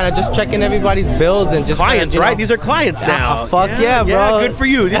 and just checking everybody's builds and just clients, right? These are clients now. Fuck yeah, bro. Yeah, good for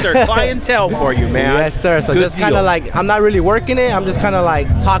you. These are clientele for you, man. Yes, sir. So good just kind of I'm not really working it. I'm just kind of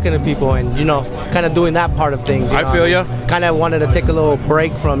talking to people and kind of doing that part of things. I feel you. Kind of wanted to take a little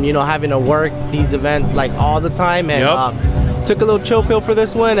break from having to work these events all the time and took a little chill pill for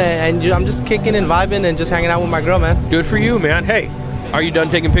this one and I'm just kicking and vibing and just hanging out with my girl, man. Good for you, man. Hey, are you done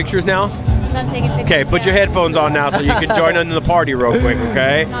taking pictures now? I'm done taking pictures. Okay, put your headphones on now so you can join in the party real quick,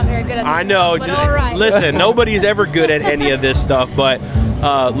 okay? Not very good at this I know. stuff, but all right. Listen, nobody's ever good at any of this stuff, but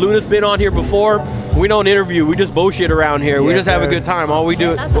Luna's been on here before. We don't interview. We just bullshit around here. We just have a good time. All we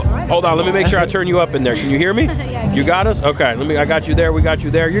do. Hold on. Let me make sure I turn you up in there. Can you hear me? Yeah. You got us? Okay. I got you there. We got you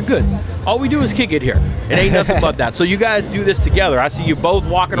there. You're good. All we do is kick it here. It ain't nothing but that. So you guys do this together. I see you both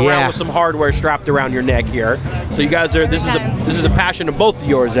walking around with some hardware strapped around your neck here. So you guys are. This is a passion of both of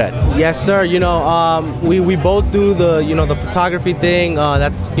yours, Ed. Yes, sir. We both do the photography thing.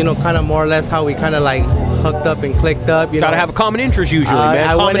 That's kind of more or less how we kind of like hooked up and clicked up. Gotta have a common interest usually,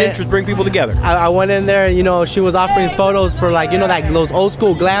 man. Common interests bring people together. I went in there, she was offering photos for like those old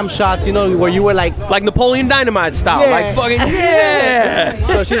school glam shots, where you were like Napoleon Dynamite style, like fucking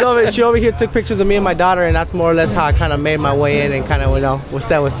So she over here took pictures of me and my daughter, and that's more or less how I kind of made my way in and kind of what's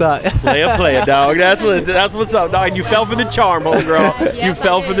up. Play it, dog. That's what's up, dog. And you fell for the charm, homegirl. You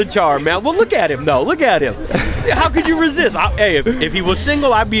fell for the charm, man. Well, look at him, though. Look at him. How could you resist? Hey, if he was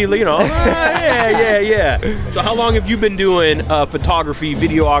single, I'd be, yeah. So how long have you been doing photography,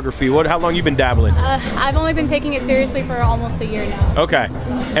 videography? How long you been dabbling? I've only been taking it seriously for almost a year now. Okay.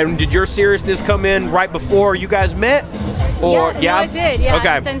 And did your seriousness come in right before you guys met? Or No, it did. Yeah.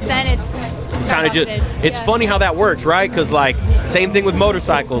 Okay. Since then, it's kind of it's funny how that works, right? Because like same thing with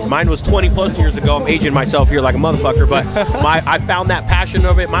motorcycles. Mine was 20 plus years ago. I'm aging myself here like a motherfucker, but I found that passion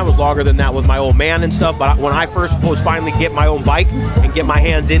of it. Mine was longer than that with my old man and stuff. But when I first was finally get my own bike and get my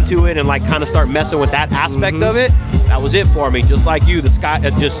hands into it and like kind of start messing with that aspect of it, that was it for me. Just like you,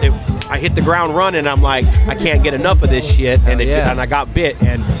 I hit the ground running. I'm like, I can't get enough of this shit, and and I got bit.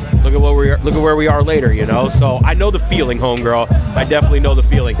 And look at where we are later, So I know the feeling, homegirl. I definitely know the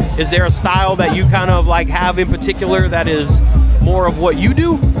feeling. Is there a style that you kind of like have in particular that is more of what you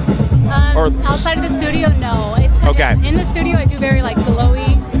do? Or outside of the studio, no. It's in the studio, I do very like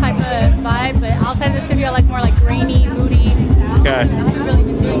glowy type of vibe, but outside of the studio, I like more like grainy, moody. Okay.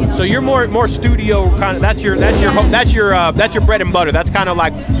 So you're more studio kind of. That's your bread and butter. That's kind of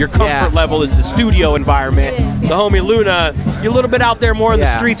like your comfort level is the studio environment. The homie Luna, you're a little bit out there more in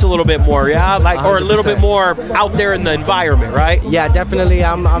the streets, a little bit more, or a little bit more out there in the environment, right? Yeah, definitely.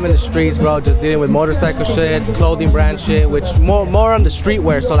 I'm in the streets, bro. Just dealing with motorcycle shit, clothing brand shit, which more on the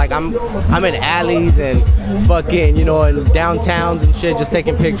streetwear. So like I'm in alleys and fucking in downtowns and shit, just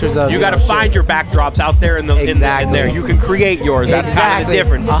taking pictures of. You got to find your backdrops out there in there. You can create yours. That's kind of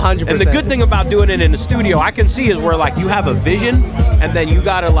different. 100%. And the good thing about doing it in the studio, I can see is where like you have a vision, and then you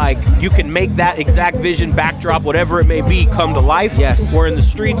gotta you can make that exact vision, backdrop, whatever it may be, come to life. Yes. Where in the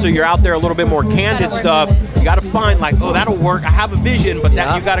streets, so you're out there a little bit more candid stuff. You gotta find that'll work. I have a vision, but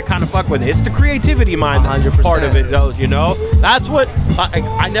that you gotta kind of fuck with it. It's the creativity mind 100%. part of it, though. That's what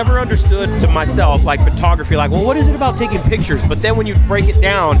I never understood to myself, like photography. Like, well, what is it about taking pictures? But then when you break it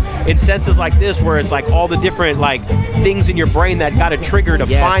down in senses like this, where it's like all the different like things in your brain that got a trigger to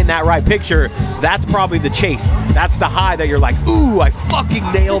find that right picture, that's probably the chase. That's the high that you're like, ooh, I fucking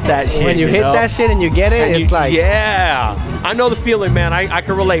nailed that shit. When you hit that shit and you get it, it's like... Yeah. I know the feeling, man. I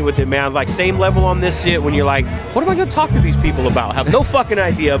can relate with it, man. Like, same level on this shit when you're like, what am I going to talk to these people about? I have no fucking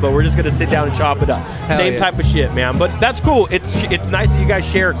idea, but we're just going to sit down and chop it up. Same type of shit, man. But that's cool. It's nice that you guys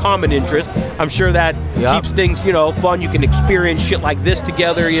share a common interest. I'm sure that keeps things, fun. You can experience shit like this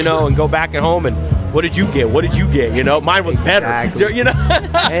together, and go back at home and what did you get? What did you get? Mine was better. Exactly.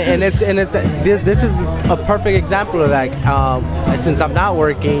 and this is a perfect example of that. Since I'm not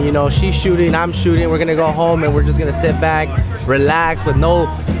working, she's shooting, I'm shooting. We're gonna go home and we're just gonna sit back, relax with no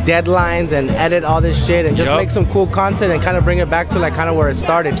deadlines, and edit all this shit and just make some cool content and kind of bring it back to like kind of where it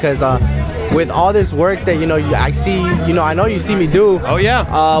started. Because with all this work that I see, I know you see me do. Oh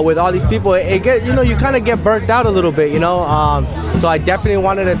yeah. With all these people, it get you kind of get burnt out a little bit, So I definitely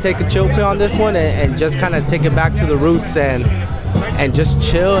wanted to take a chill pill on this one and just kind of take it back to the roots and just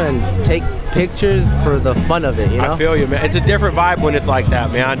chill and take pictures for the fun of it, I feel you, man. It's a different vibe when it's like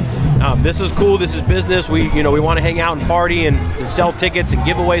that, man. This is cool. This is business. We want to hang out and party and sell tickets and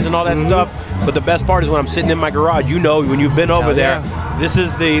giveaways and all that stuff. But the best part is when I'm sitting in my garage. When you've been over there, this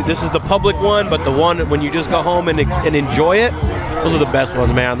is the public one. But the one when you just go home and enjoy it, those are the best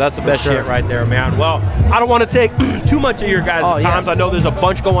ones, man. That's the best shit right there, man. Well, I don't want to take too much of your guys' times. I know there's a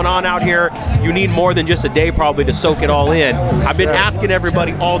bunch going on out here. You need more than just a day probably to soak it all in. I've been asking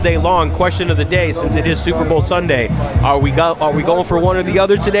everybody all day long. Question of the day, since it is Super Bowl Sunday, are we going for one or the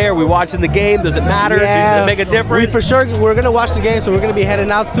other today? Are we watching the game? Does it matter? Does it make a difference? We're gonna watch the game, so we're gonna be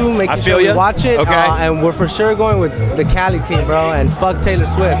heading out soon, making sure we watch it. Okay. And we're for sure going with the Cali team, bro. And fuck Taylor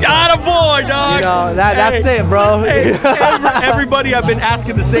Swift. Got a boy, dog. That's it, bro. Hey, everybody everybody, I've been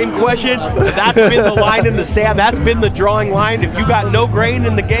asking the same question. That's been the line in the sand. That's been the drawing line. If you got no grain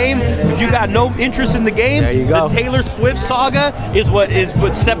in the game, if you got no interest in the game, there you go. The Taylor Swift saga is what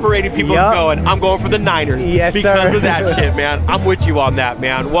separated people from going, I'm going for the Niners because of that shit, man. I'm with you on that,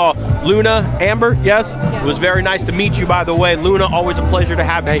 man. Well, Luna, Amber, yes, it was very nice to meet you, by the way. Luna, always a pleasure to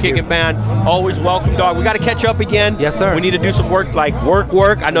have you. Kick it, man. Always welcome, dog. We got to catch up again. Yes, sir. We need to do some work, like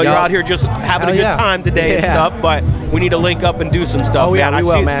work. I know you're out here just having a good time today and stuff, but we need to link up and do some stuff, man.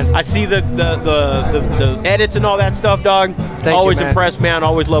 I see the edits and all that stuff, dog. Always impressed, man.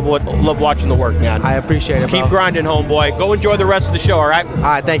 Always love watching the work, man. I appreciate it, Keep grinding, homeboy. Go enjoy the rest of the show, all right? All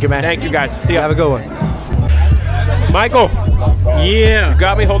right, thank you, man. Thank you, guys. See ya. Have a good one. Michael. Yeah. You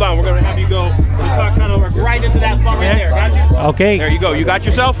got me? Hold on. We're going to have you go. We talk kind of right into that spot right there. Got you? Okay. There you go. You got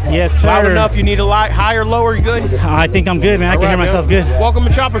yourself? Yes, sir. Loud enough? You need a lot higher, lower? You good? I think I'm good, man. I can hear myself good. Welcome to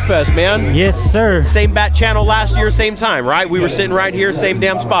Chopperfest, man. Yes, sir. Same bat channel last year, same time, right? We were sitting right here, same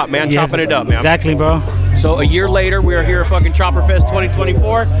damn spot, man. Yes, chopping it up, man. Exactly, bro. So a year later, we are here at fucking Chopperfest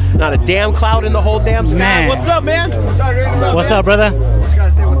 2024. Not a damn cloud in the whole damn sky. Man. What's up, man? What's up, brother?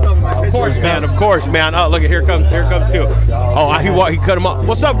 Of course, man. Of course, man. Oh, look, here comes two. Oh, he cut him up.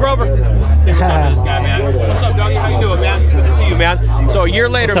 What's up, Grover? Say what's up to this guy, man. What's up, doggy? How you doing, man? Good to see you, man. So a year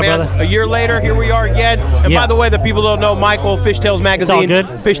later, What's up, man. brother? A year later, here we are again. And by the way, the people don't know Michael, Fishtails Magazine. It's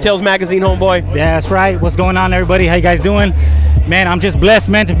all good. Fishtails Magazine, homeboy. Yeah, that's right. What's going on, everybody? How you guys doing? Man, I'm just blessed,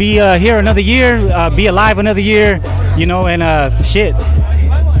 man, to be here another year, be alive another year, you know, and shit.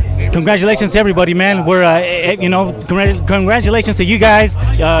 Congratulations to everybody, man. We're, congratulations to you guys.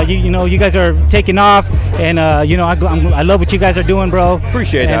 You guys are taking off, and I love what you guys are doing, bro.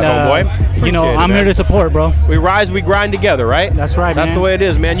 Appreciate that, homeboy. I'm here to support, bro. We rise, we grind together, right? That's right, That's man. the way it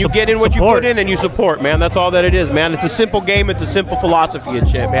is, man. You get in what you Support. put in, and you support, man. That's all that it is, man. It's a simple game. It's a simple philosophy and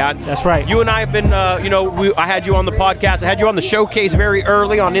shit, man. That's right. You and I have been, I had you on the podcast. I had you on the showcase very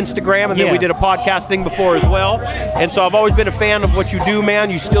early on Instagram, and then we did a podcast thing before as well. And so I've always been a fan of what you do, man.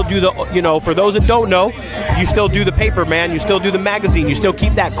 You still do the, for those that don't know, you still do the paper, man. You still do the magazine. You still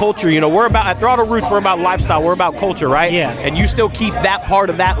keep that culture. We're about, at Throttle Roots, we're about lifestyle. We're about culture, right? Yeah. And you still keep that part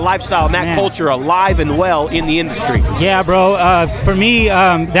of that lifestyle and that culture alive and well in the industry. Yeah, bro. For me,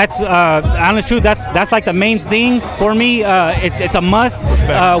 that's honest truth. That's like the main thing for me. It's a must.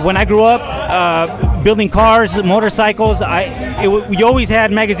 When I grew up building cars, motorcycles, we always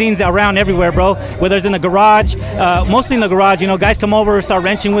had magazines around everywhere, bro. Whether it's in the garage, mostly in the garage. Guys come over, start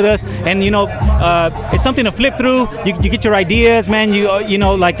wrenching with us, and it's something to flip through. You get your ideas, man.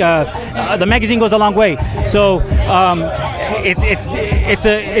 The magazine goes a long way. So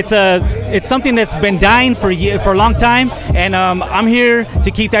it's something that's been dying for a long time, and I'm here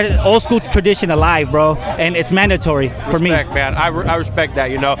to keep that old school tradition alive, bro. And it's mandatory for me. Respect, man. I respect that.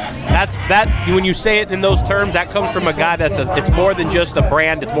 That when you say it in those terms, that comes from a guy it's more than just a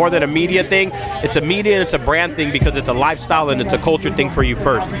brand. It's more than a media thing. It's a media and it's a brand thing because it's a lifestyle and it's a culture thing for you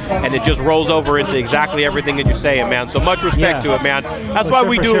first, and it just rolls over into exactly everything that you're saying, man. So much respect to it, man. That's why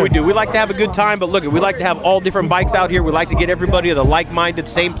we do what we do. We like to have a good time, but look, we like to have all different bikes out here. We like to get everybody the like-minded,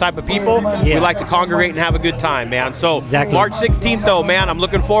 same type of people. We like to congregate and have a good time, man. So March 16th, though, man, I'm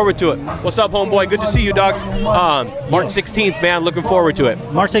looking forward to it. What's up, homeboy? Good to see you, dog. March 16th, man, looking forward to it.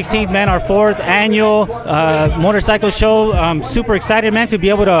 March 16th, man, our 4th annual motorcycle show. I'm super excited, man, to be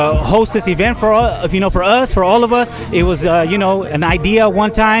able to host this event for all of us. It was, an idea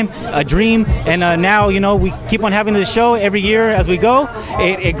one time, a dream, and now, we keep on having this show every year as we go.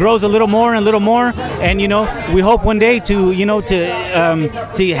 It grows a little more and a little more, and we hope one day to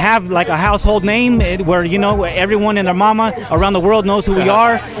have like a household name where everyone and their mama around the world knows who we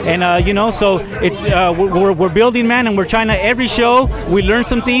are, and so it's we're building, man, and we're trying to every show we learn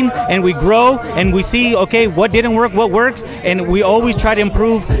something and we grow and we see what didn't work, what works, and we always try to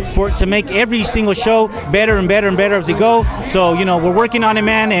improve to make every single show better and better and better as we go. So we're working on it,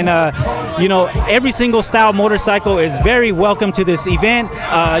 man, and every single style motorcycle is very welcome to this event.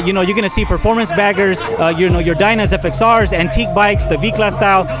 You're gonna see performance baggers, your Dynas FXRs, antique bikes, the V-Class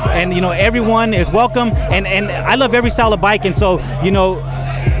style, and everyone is welcome. And I love every style of bike, and so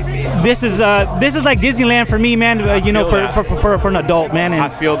this is like Disneyland for me, man. For an adult, man. And I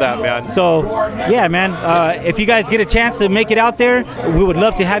feel that, man. So yeah, man. If you guys get a chance to make it out there, we would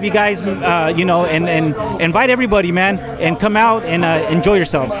love to have you guys, and invite everybody, man, and come out and enjoy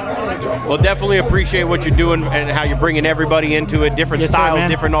yourselves. Well, definitely appreciate what you're doing and how you're bringing everybody into it, different styles,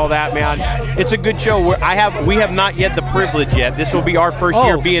 different all that, man. It's a good show. We have not yet the privilege yet. This will be our first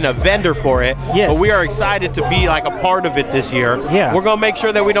year being a vendor for it. Yes. But we are excited to be like a part of it this year. Yeah. We're going to make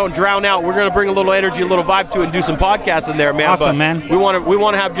sure that we don't drown out. We're going to bring a little energy, a little vibe to it and do some podcasts in there, man. Awesome, man. We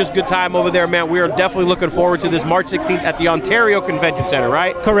want to have just good time over there, man. We are definitely looking forward to this March 16th at the Ontario Convention Center,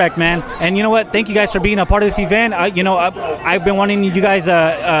 right? Correct, man. And you know what? Thank you guys for being a part of this event. I've been wanting you guys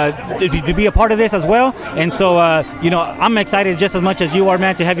to be a part of this as well. And so, I'm excited just as much as you are,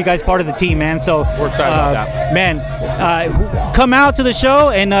 man, to have you guys part of the team, man. So we're excited about that. Man, come out to the show,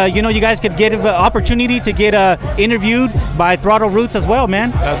 and you guys could get an opportunity to get interviewed by Throttle Roots as well,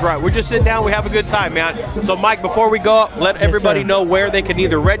 man. That's right. We're just sitting down. We have a good time, man. So, Mike, before we go up, let everybody know where they can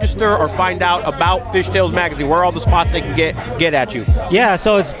either register or find out about Fishtails Magazine, where all the spots they can get at you. Yeah,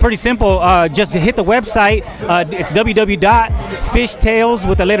 so it's pretty simple. Just hit the website. It's www.fishtails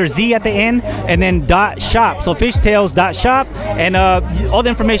with the letter Z at the end, and then .shop. So fishtails.shop, and all the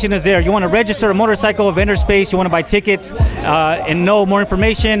information is there. You want to register a motorcycle vendor space, you want to buy tickets, and know more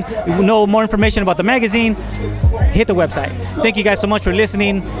information about the magazine, hit the website. Thank you guys so much for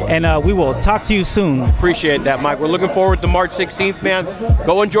listening, and we will talk to you soon. Appreciate that, Mike. We're looking forward to March 16th, man.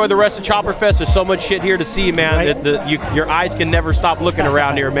 Go enjoy the rest of Chopperfest. There's so much shit here to see, man. Right. Your eyes can never stop looking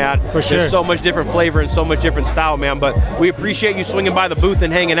around here, man. For sure. There's so much different flavor and so much different style, man. But we appreciate you swinging by the booth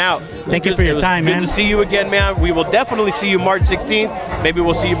and hanging out. Thank you for your time, man. Good to see you again, man. We will definitely see you March 16th. Maybe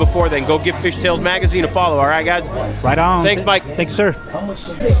we'll see you before then. Go give Fishtails Magazine a follow, all right, guys? Right on. Thanks, Mike. Thanks, sir.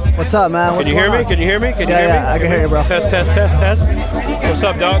 What's up, man? Can you hear me? Can you hear me? Yeah, I can hear you, bro. Test. What's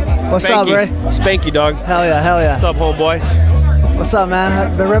up, dog? What's up, Ray? Spanky, dog. Hell yeah. What's up, homeboy? What's up, man?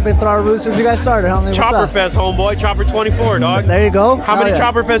 I've been ripping Throttle Roots since you guys started, homie. Chopperfest, homeboy. Chopper 24, dog. There you go. How many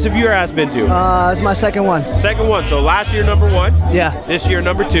Chopperfests have your ass been to? It's my second one. Second one. So last year, number 1. Yeah. This year,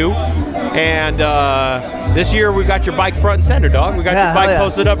 number 2. And this year, we got your bike front and center, dog. We got your bike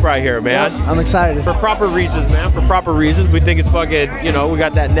posted up right here, man. Yeah, I'm excited. For proper reasons, man. For proper reasons. We think it's fucking, we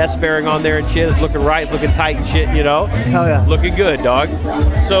got that nest fairing on there and shit. It's looking right. It's looking tight and shit, Hell yeah. Looking good, dog.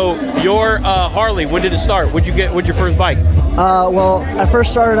 So your Harley, when did it start? What'd your first bike? Well, I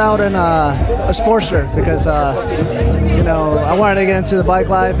first started out in a Sportster because, I wanted to get into the bike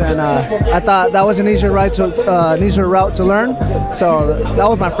life, and I thought that was an easier route to learn. So that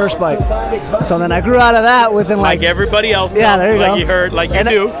was my first bike. So then I grew out of that within like everybody else. Yeah, there you go. Like you heard, like you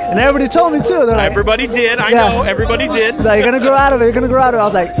do. And everybody told me too. They're like, everybody did. I know. Everybody did. Like, you're gonna grow out of it. I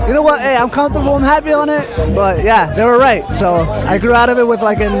was like, you know what? Hey, I'm comfortable. I'm happy on it. But yeah, they were right. So I grew out of it with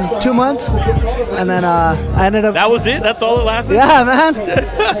in 2 months, and then I ended up. That was it. That's all it lasted. Yeah,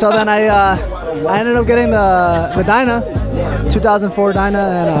 man. So then I ended up getting the Dyna, 2004 Dyna,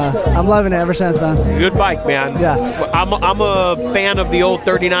 and I'm loving it ever since, man. Good bike, man. Yeah. I'm a fan of the old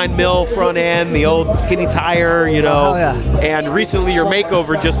 39 mil front end, the old skinny tire, Oh, yeah. And recently your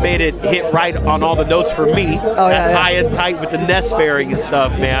makeover just made it hit right on all the notes for me. Oh, yeah. High and tight with the nest fairing and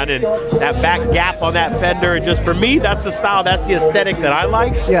stuff, man, and that back gap on that fender. And just for me, that's the style, that's the aesthetic that I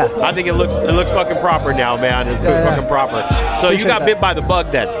like. Yeah. I think it looks fucking proper now, man. It's fucking proper. So Appreciate you got that. bit by the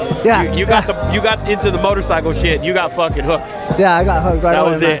bug then. Yeah. You got into the motorcycle shit. You got fucking hooked. Yeah, I got hooked right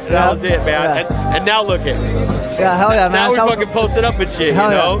away. That was it, man. Yeah. And now look at. Yeah, hell yeah, man. Now we fucking posted up and shit,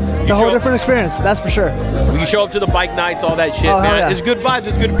 hell Yeah. It's a whole different experience, that's for sure. You show up to the bike nights, all that shit, Oh, man. yeah. It's good vibes,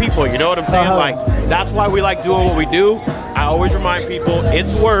 it's good people, you know what I'm saying? hell Like, that's why we like doing what we do. I always remind people,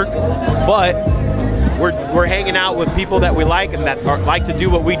 it's work, but we're hanging out with people that we like and that like to do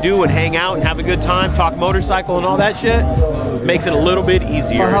what we do and hang out and have a good time, talk motorcycle and all that shit. Makes it a little bit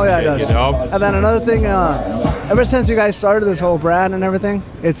easier. Oh, hell yeah, and shit, it does. And then another thing, ever since you guys started this whole brand and everything,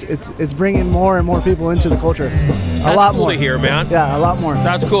 it's bringing more and more people into the culture. That's a lot cool more to hear, man. Yeah, a lot more.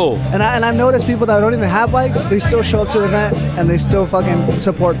 That's cool. And I've noticed people that don't even have bikes, they still show up to the event and they still fucking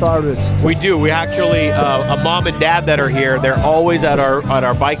support Throttle Roots. We do. We actually a mom and dad that are here. They're always at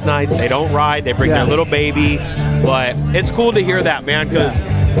our bike nights. They don't ride. They bring their little baby. But it's cool to hear that, man, because.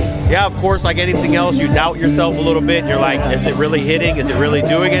 Yeah, of course, like anything else, you doubt yourself a little bit. And you're like, is it really hitting? Is it really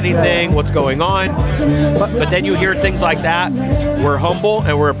doing anything? What's going on? But then you hear things like that. We're humble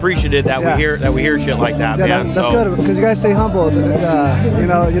and we're appreciative that we hear shit like that, yeah, man. That's good because you guys stay humble.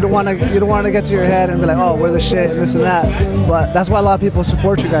 You don't want to get to your head and be like, oh, we're the shit and this and that. But that's why a lot of people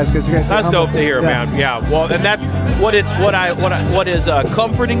support you guys because you guys. Stay That's humble. dope to hear, man. Yeah. Well, and that's what is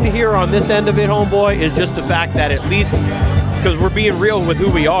comforting to hear on this end of it, homeboy, is just the fact that at least because we're being real with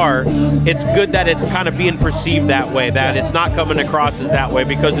who we are, it's good that it's kind of being perceived that way, that it's not coming across as that way,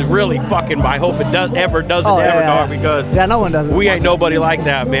 because it really fucking, I hope it doesn't ever, dog, because no one does it. We ain't nobody like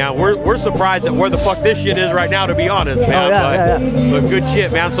that, man. We're surprised at where the fuck this shit is right now, to be honest, man. But good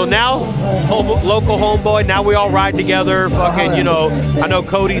shit, man. So now, local homeboy, now we all ride together, fucking, you know, I know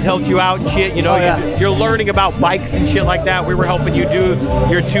Cody's helped you out and shit, you know, you're learning about bikes and shit like that. We were helping you do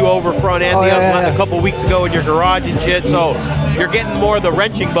your 2-over front end a couple weeks ago in your garage and shit, so you're getting more of the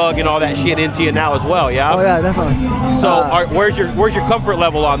wrenching bug and all that shit into you now as well, yeah? Oh, yeah, definitely. So where's your comfort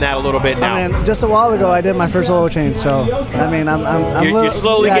level on that a little bit now? I mean, just a while ago, I did my first oil change, so, I mean, you're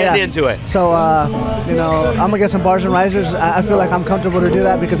slowly getting into it. So, you know, I'm going to get some bars and risers. I feel like I'm comfortable to do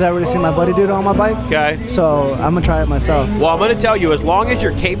that because I already seen my buddy do it on my bike. Okay. So, I'm going to try it myself. Well, I'm going to tell you, as long as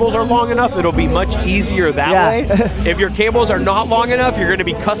your cables are long enough, it'll be much easier that way. If your cables are not long enough, you're going to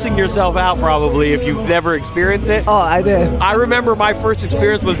be cussing yourself out probably if you've never experienced it. Oh, I did. I remember my first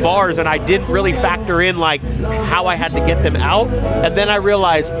experience with bars, and I didn't really factor in like how I had to get them out, and then I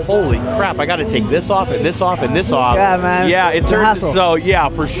realized, holy crap, I got to take this off and this off and this off. Yeah, man. Yeah, it turns so yeah,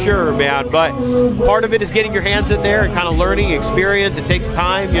 for sure, man. But part of it is getting your hands in there and kind of learning experience. It takes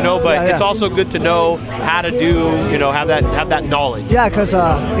time, you know, but it's also good to know how to do, you know, have that knowledge. Yeah, because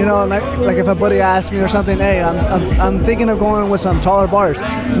you know, like if a buddy asks me or something, hey, I'm thinking of going with some taller bars.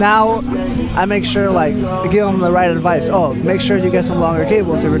 Now I make sure like to give them the right advice. Oh, make sure you get some longer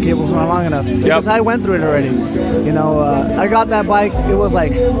cables if your cables aren't long enough. Because I went through it already. You know, I got that bike. It was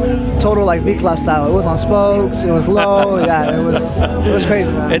like total like V-Class style. It was on spokes. It was low. Yeah, it was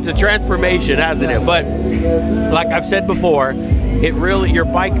crazy, man. It's a transformation, hasn't it? But like I've said before, it really, your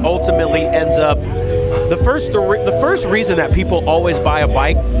bike ultimately ends up. The first reason that people always buy a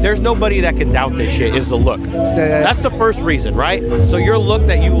bike, there's nobody that can doubt this shit, is the look. That's the first reason, right? So your look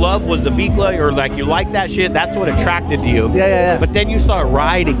that you love was the Vikla, or like you like that shit, that's what attracted to you. But then you start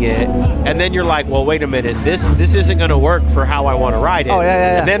riding it, and then you're like, well, wait a minute, this isn't gonna work for how I want to ride it.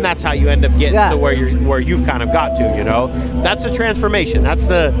 And then that's how you end up getting to where you've kind of got to, you know? That's the transformation. That's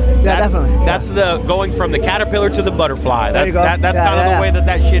the that's the going from the caterpillar to the butterfly. That's kind of the way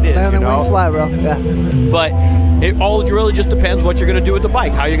that shit is, you know? Wings fly, bro. But it all really just depends what you're going to do with the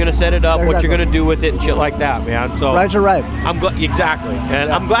bike, how you're going to set it up, what you're going to do with it, and shit like that, man. So ride's your ride. Exactly,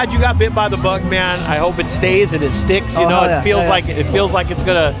 and I'm glad you got bit by the bug, man. I hope it stays and it sticks. You know, it feels like it's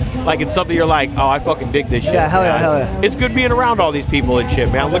gonna, like it's something you're like, oh, I fucking dig this shit. Yeah, hell yeah. It's good being around all these people and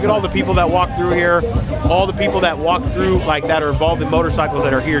shit, man. Look at all the people that walk through here, all the people that walk through like that are involved in motorcycles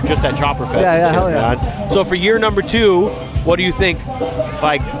that are here just at Chopperfest. Hell yeah. Man. So for year number 2, what do you think?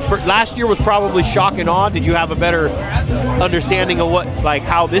 Like, last year was probably shock and awe. Did you have a better understanding of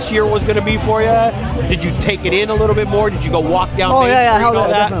how this year was going to be for you? Did you take it in a little bit more? Did you go walk down Main Street and all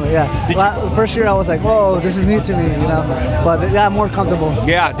that? Definitely, the first year I was like, whoa, this is new to me, you know. But yeah, more comfortable.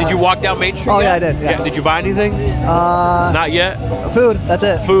 Yeah. Did you walk down Main Street? Oh yeah, I did. Yeah. Did you buy anything? Not yet. Food. That's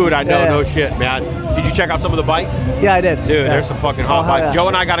it. Food. I know. No shit, man. Did you check out some of the bikes? Yeah, I did. Dude, there's some fucking hot bikes. Yeah. Joe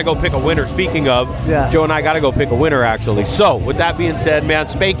and I got to go pick a winner. Speaking of, Joe and I got to go pick a winner, actually. So, with that being said, man,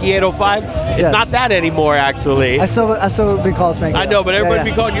 Spanky 805, it's not that anymore, actually. I still be called Spanky. I know, but everybody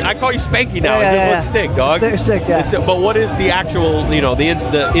be calling you. I call you Spanky now. It just won't stick, dog. Stick, yeah. But what is the actual, you know, the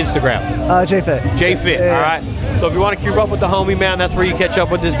Instagram? JFit. JFit, all right. So if you want to keep up with the homie, man, that's where you catch up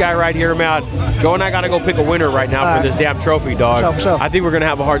with this guy right here, man. Joe and I got to go pick a winner right now for this damn trophy, dog. Sure. I think we're going to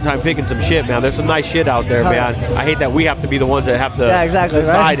have a hard time picking some shit, man. There's some nice shit out there, man. I hate that we have to be the ones that have to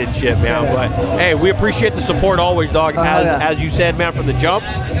decide and shit, man. But, hey, we appreciate the support always, dog. As you said, man, from the jump,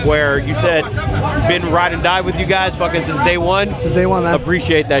 where you said been ride and die with you guys fucking since day one. Since day one, man.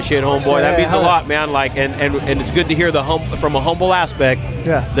 Appreciate that shit, homeboy. That means a lot, man. Like, and it's good to hear from a humble aspect,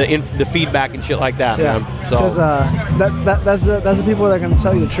 the feedback and shit like that, man. So because that's the people that can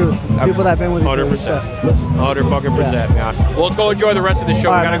tell you the truth. People that have been with you 100%. 100%, man. Well, let's go enjoy the rest of the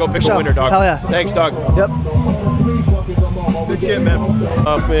show. We gotta go pick a winner, dog. Hell yeah. Thanks, dog. Yep. Good shit, man.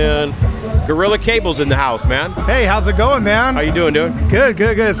 Up in Gorilla Cables in the house, man. Hey, how's it going, man? How you doing, dude? Good.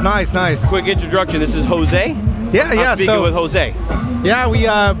 It's nice. Quick introduction. This is Jose. Yeah. Speaking with Jose. Yeah, we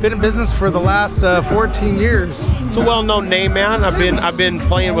been in business for the last 14 years. It's a well-known name, man. I've been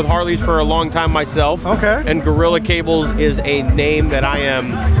playing with Harleys for a long time myself. Okay. And Gorilla Cables is a name that I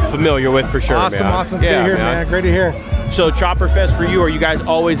am familiar with for sure, awesome, man. Awesome. It's good to hear, man. Great to hear. So Chopperfest for you, are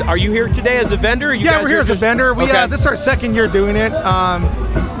you here today as a vendor? We're here as a vendor. This is our second year doing it.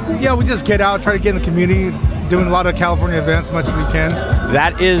 We just get out, try to get in the community, doing a lot of California events, much as we can.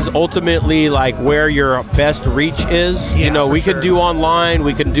 That is ultimately like where your best reach is. Yeah, we could do online,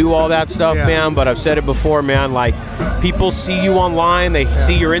 we can do all that stuff, man, but I've said it before, man, like people see you online, they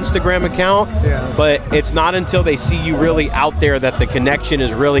see your Instagram account, but it's not until they see you really out there that the connection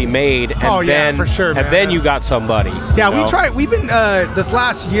is really made. And then, for sure, man. And then you got somebody. Yeah, you know? we've been this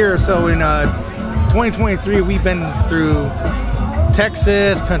last year or so in 2023. We've been through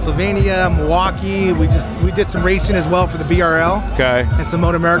Texas, Pennsylvania, Milwaukee. We did some racing as well for the BRL. Okay. And some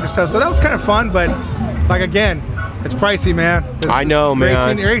Moto America stuff. So that was kind of fun, but like again, it's pricey, man. I know,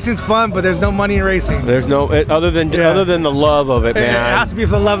 man. Racing's fun, but there's no money in racing. There's no other than the love of it, man. It has to be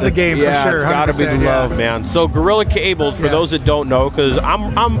for the love of the game, for sure. It's got to be the love, man. So Gorilla Cables, for those that don't know, because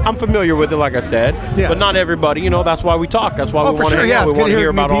I'm familiar with it, like I said, but not everybody. You know, that's why we talk. That's why we want to hang out. We want to hear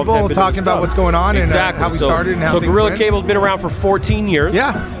about all the people talking about what's going on and how we started and how things Gorilla went. Cable's been around for 14 years.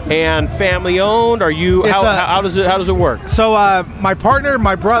 Yeah. And family owned. Are you? How does it work? So my partner,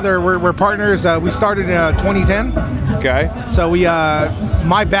 my brother, we're partners. We started in 2010. Okay. So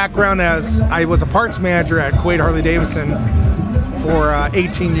my background as I was a parts manager at Kuwait Harley Davidson for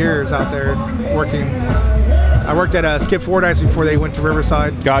 18 years out there working. I worked at Skip Fordyce before they went to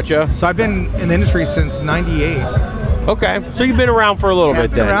Riverside. Gotcha. So I've been in the industry since '98. Okay, so you've been around for a little bit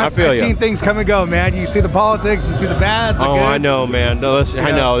then. I feel you. I've seen things come and go, man. You see the politics, you see the bad, the good. I know, man. No,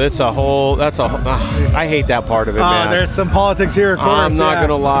 I know. I hate that part of it, man. There's some politics here, of course. I'm not going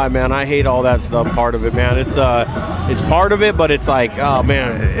to lie, man. I hate all that stuff, part of it, man. It's part of it, but it's like, oh,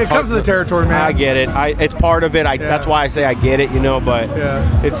 man. It comes with the territory, man. I get it. It's part of it. That's why I say I get it, you know, but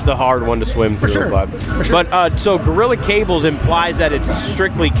it's the hard one to swim through. Sure. But so Gorilla Cables implies that it's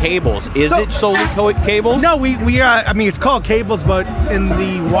strictly cables. Is it solely cables? No, I mean, it's called cables, but in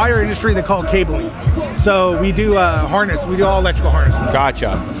the wire industry, they call it cabling. So we do harness. We do all electrical harnesses.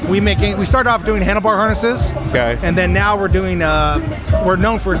 Gotcha. We started off doing handlebar harnesses. Okay. And then now we're doing, we're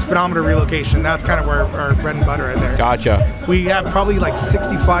known for speedometer relocation. That's kind of our bread and butter right there. Gotcha. We have probably like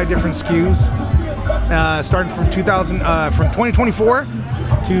 65 different SKUs, starting from 2024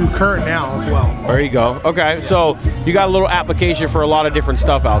 to current now as well. There you go. Okay, so you got a little application for a lot of different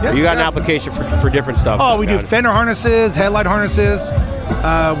stuff out there. You got an application for different stuff. Oh, we do fender harnesses, headlight harnesses.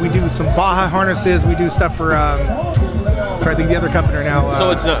 We do some Baja harnesses. We do stuff for, I think the other company are now. So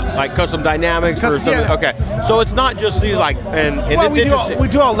it's not like custom dynamics or something. Yeah. Okay, so it's not just these like well, we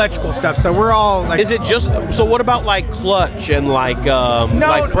do all electrical stuff. So we're all like. Is it just? So what about like clutch and like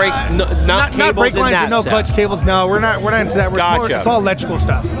like brake? Not brake lines and no clutch cables. No, we're not into that. It's all electrical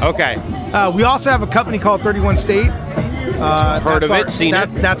stuff. Okay. We also have a company called 31 State. Heard of it? Seen it?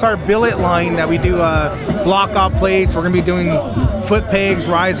 That's our billet line that we do block off plates. We're going to be doing foot pegs,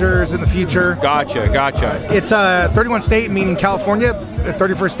 risers in the future. Gotcha. It's 31 State, meaning California, the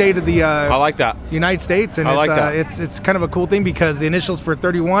 31st state of the I like that. United States. And it's kind of a cool thing because the initials for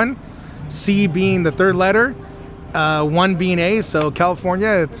 31, C being the third letter, 1 being A, so California,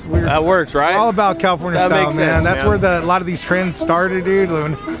 it's weird. That works, right? We're all about California that style, makes man. Sense, That's man. where a lot of these trends started, dude.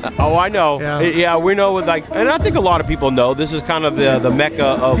 Oh, I know. Yeah, we know with like, and I think a lot of people know this is kind of the mecca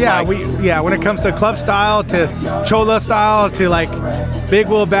of when it comes to club style to chola style to like big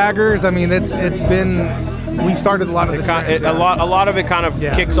wheel baggers. I mean, it's been. We started a lot of the trends. A lot of it kind of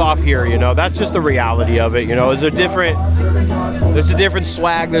kicks off here, you know. That's just the reality of it, you know. There's a different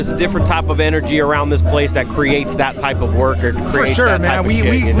swag. There's a different type of energy around this place that creates that type of work or creates for sure, that man. Type of we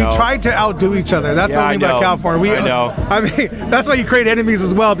shit, we tried to outdo each other. That's the only thing about California. I know. I mean, that's why you create enemies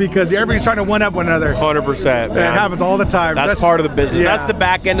as well because everybody's trying to one up one another. 100%. Man. It happens all the time. That's part of the business. Yeah. That's the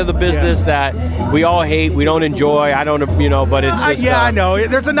back end of the business that we all hate. We don't enjoy. I don't, you know. But it's just. I know.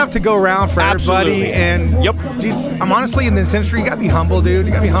 There's enough to go around for everybody. And I'm honestly in this industry. You gotta be humble, dude.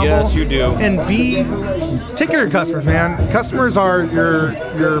 You gotta be humble. Yes, you do. And take care of your customers, man. Customers are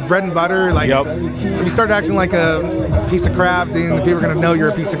your bread and butter. Like, if you start acting like a piece of crap, then the people are gonna know you're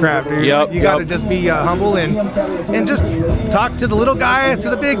a piece of crap, dude. You gotta just be humble and just talk to the little guys, to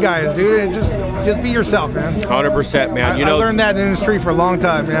the big guys, dude, and just be yourself, man. 100%, man. I learned that in the industry for a long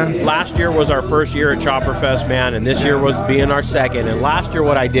time, man. Last year was our first year at Chopperfest, man, and this year was being our second. And last year,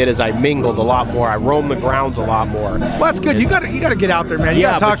 what I did is I mingled a lot more. I roamed the grounds a lot more. Well, that's good. You gotta get out there, man. You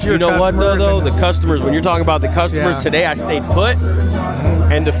gotta talk to your customers. You know what, though? The customers. When you're talking about the customers today, I stayed put.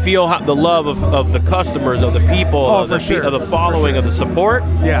 And to feel the love of the customers, of the people, of the following, of the support,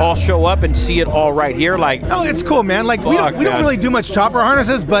 all show up and see it all right here. Like, oh, it's cool, man. Like we don't really do much chopper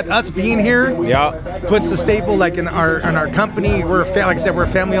harnesses, but us being here, puts the staple like in our company. We're like I said, we're a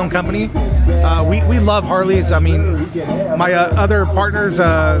family-owned company. We love Harleys. I mean, my other partner's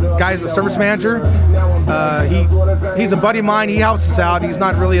guy, the service manager. He's a buddy of mine. He helps us out. He's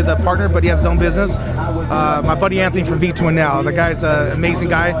not really the partner, but he has his own business. my buddy Anthony from V2 Now. The guy's an amazing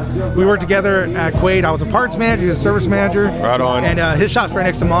guy. We worked together at Quaid. I was a parts manager, he was a service manager. Right on. And his shop's right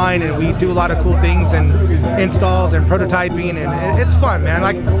next to mine, and we do a lot of cool things and installs and prototyping, and it's fun, man.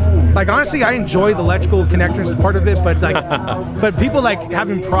 Like honestly, I enjoy the electrical connectors part of it, but but people like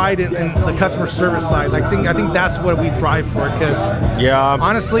having pride in the customer service side. Like I think that's what we thrive for, because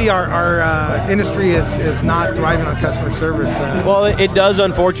honestly, our industry is not thriving on customer service. Well, it does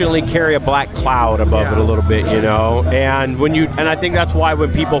unfortunately carry a black cloud above it a little bit, you know. And I think that's why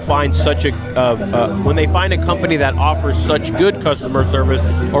when people find when they find a company that offers such good customer service,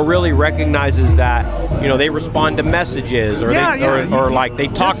 or really recognizes that, you know, they respond to messages, or like they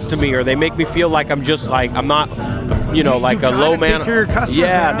talk to me, or they make me feel like I'm just like I'm not, you know, like a low man. Take care of your customers,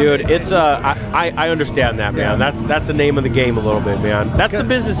 man. Dude, it's I understand that, man. That's the name of the game a little bit, man. That's the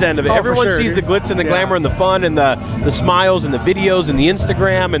business end of it. Everyone sees the glitz and the glamour and the fun and the smiles and the videos and the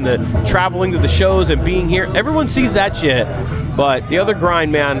Instagram and the traveling to the shows and being here. Everyone sees that shit, but the other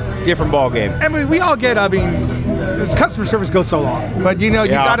grind, man, different ball game. I mean, we all get. I mean, customer service goes so long, but you know,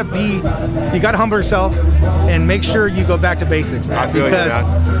 you gotta humble yourself and make sure you go back to basics, man.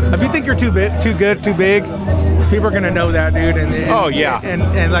 Because if you think you're too good, too big, people are gonna know that, dude.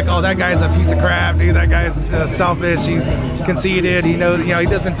 And like, oh, that guy's a piece of crap, dude. That guy's selfish. He's conceited. You know, he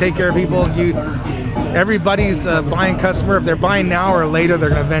doesn't take care of people. Everybody's a buying customer. If they're buying now or later, they're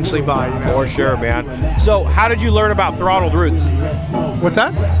gonna eventually buy. You know? For sure, man. So, how did you learn about Throttled Roots? What's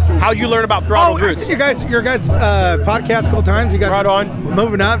that? How'd you learn about Throttled Roots? I see your guys podcast a couple times. You guys right on,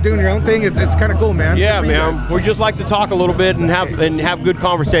 moving up, doing your own thing. It's kind of cool, man. Yeah, man. We just like to talk a little bit and have good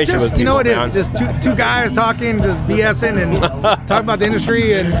conversation with people. You know what it is? Just two guys talking, just BSing and talking about the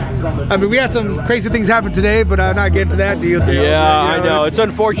industry. And I mean, we had some crazy things happen today, but I'm not getting to that deal. Too. Yeah, I know. It's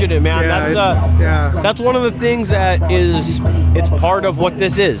unfortunate, man. That's one of the things that it's part of what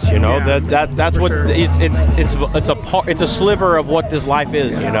this is. You know, that's what sure. It's a sliver of what this life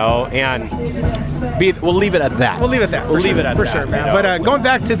is. You know, and we'll leave it at that. We'll leave it at that. We'll leave it at for that, sure, man. You know? But going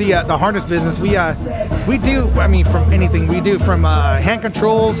back to the harness business, we do. I mean, from anything we do, from hand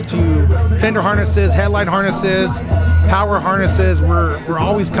controls to fender harnesses, headlight harnesses, power harnesses. We're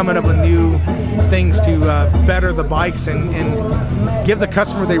always coming up with new things to better the bikes and give the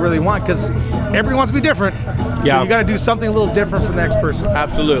customer what they really want, because everyone wants to be different. Yeah. So you got to do something a little different for the next person.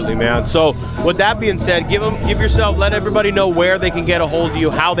 Absolutely, man. So with that being said, let everybody know where they can get a hold of you,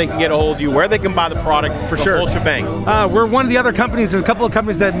 how they can get a hold of you, where they can buy the product, for sure. Whole shebang. We're one of the other companies. There's a couple of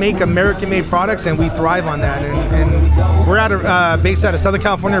companies that make American-made products, and we thrive on that. And we're based out of Southern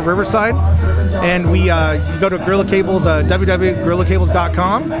California, Riverside. And we go to Gorilla Cables,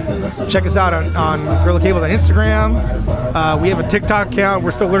 www.gorillacables.com. Check us out on Gorilla Cables on Instagram. We have a TikTok account.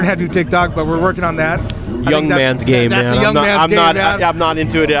 We're still learning how to do TikTok, but we're working on that. Young man's game, man. That's a young man's game, man. I'm not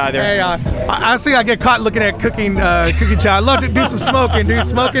into it either. Hey, honestly, I get caught looking at cooking child. I love to do some smoking, dude.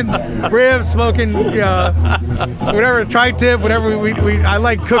 Smoking ribs, smoking whatever, tri-tip, whatever. I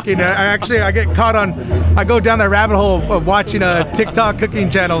like cooking. I get caught on. I go down that rabbit hole of watching TikTok cooking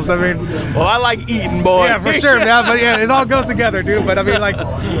channels. I mean, well, I like eating, boy. Yeah, for sure, man. But yeah, it all goes together, dude. But I mean, like,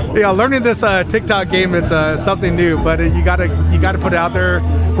 learning this TikTok game, it's something new. But you gotta put it out there.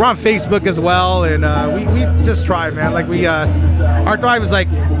 We're on Facebook as well, and we just try, man. Like our drive is like,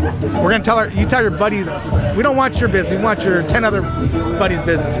 we're gonna you tell your buddy, we don't want your business, we want your 10 other buddies'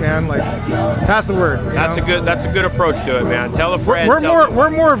 business, man. Like, pass the word. That's a good approach to it, man. Tell a friend. We're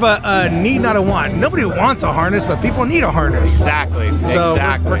more of a need, not a want. Nobody wants a harness, but people need a harness. Exactly. So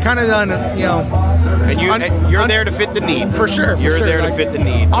we're kind of done, And you're there to fit the need. For sure. You're there to fit the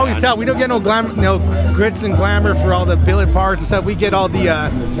need. Always tell, we don't get no grits and glamour for all the billet parts and stuff. We get all the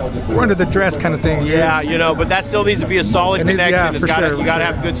we're under the dress kind of thing. Yeah, but that still needs to be a solid connection. You got to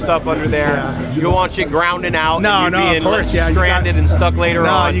have good stuff under there. Yeah. You don't want shit grounding out. No, being of course, stranded and stuck later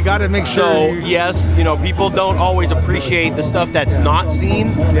on. No, you got to make sure. So yes, people don't always appreciate the stuff that's not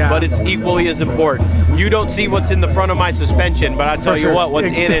seen, but it's equally as important. You don't see what's in the front of my suspension, but I tell you what, what's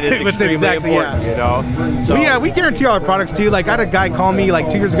in it is extremely important. So we guarantee all our products too. Like, I had a guy call me like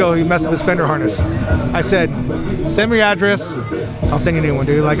 2 years ago. He messed up his fender harness. I said, send me your address. I'll send you a new one,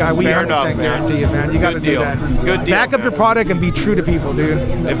 dude. Like, we 100% guarantee it, man. You got to do that. Good deal. Back up your product and be true to people, dude.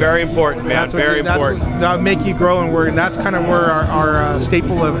 And very important, man. Very important. That'll make you grow and that's kind of where our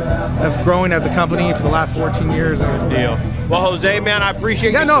staple of growing as a company for the last 14 years. Good deal. Well, Jose, man, I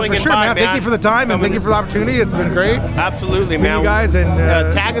appreciate you swinging for sure, by, man. Thank you for the time and thank you for the opportunity. It's been great. Absolutely, man. You guys and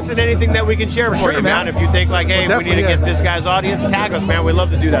tag us in anything that we can share for you, And man, if you think like, hey, we need to get this guy's audience, tag us, man. We love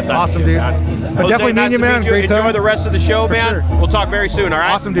to do that. Awesome, dude. Man. Definitely meet you, man. Great time. Enjoy the rest of the show, man. Sure. We'll talk very soon. All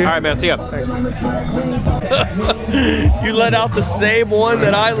right. Awesome, dude. All right, man. See ya. Thanks. You let out the same one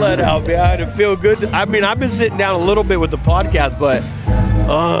that I let out, man. It feel good. I mean, I've been sitting down a little bit with the podcast, but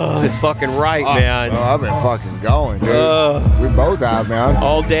it's fucking right, man. I've been fucking going, dude. We both have, man.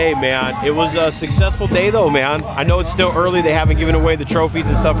 All day, man. It was a successful day, though, man. I know it's still early. They haven't given away the trophies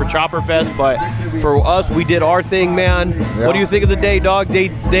and stuff for Chopperfest, but for us, we did our thing, man. Yeah. What do you think of the day, dog?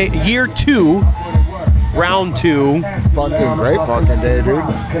 Year 2. Round 2. Fucking great fucking day, dude.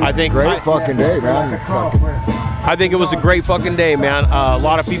 I think great fucking day, man. I think it was a great fucking day, man. A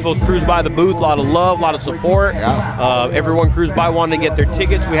lot of people cruised by the booth, a lot of love, a lot of support. Yeah. Everyone cruised by wanting to get their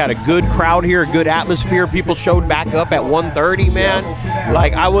tickets. We had a good crowd here, a good atmosphere. People showed back up at 1:30, man. Yeah.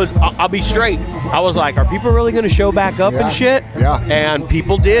 Like I'll be straight. I was like, are people really going to show back up and shit? Yeah. And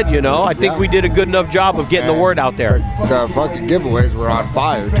people did, you know. I think we did a good enough job of getting the word out there. The fucking giveaways were on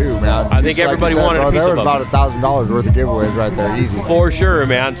fire too, man. I think everybody wanted a piece of them. There was about $1,000 worth of giveaways right there, easy. For sure,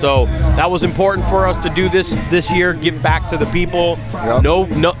 man. So that was important for us to do this year, give back to the people. Yep. No,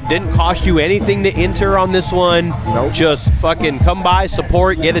 didn't cost you anything to enter on this one. Nope. Just fucking come by,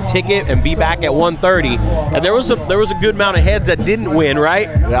 support, get a ticket, and be back at 1:30. And there was a good amount of heads that didn't win,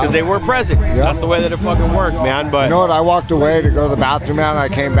 right? Because they weren't present. Yep. That's the way that it fucking worked, man. But you know what? I walked away to go to the bathroom, man. And I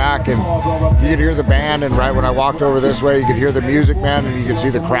came back, and you could hear the band. And right when I walked over this way, you could hear the music, man, and you could see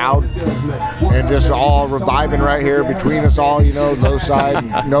the crowd, and just all reviving right here between us all. You know, low side,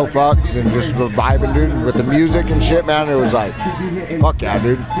 and no fucks, and just reviving, dude, with the music and shit, man. It was like, fuck yeah,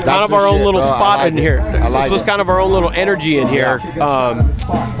 dude. That's kind of our own little spot in here. This was kind of our own little energy in here.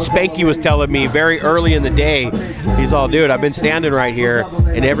 Spanky was telling me very early in the day, he's all, dude, I've been standing right here,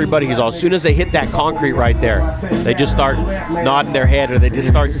 and everybody, he's all, as soon as they hit that concrete right there, they just start nodding their head, or they just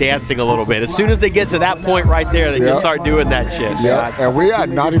start dancing a little bit. As soon as they get to that point right there, they just start doing that shit. Yeah, and we had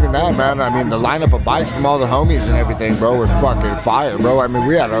not even that, man. I mean, the lineup of bikes from all the homies and everything, bro, was fucking fire, bro. I mean,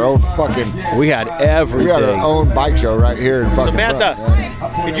 we had our own fucking... We had everything. We had our own bike show right here in fucking Samantha,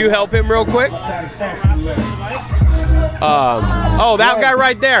 front, could you help him real quick? That guy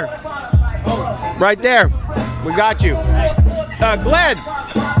right there. Right there. We got you. Glenn.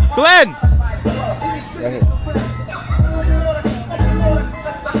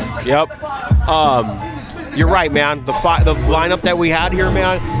 Yep. You're right, man. The lineup that we had here,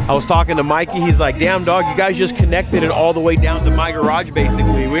 man, I was talking to Mikey. He's like, damn, dog, you guys just connected it all the way down to my garage,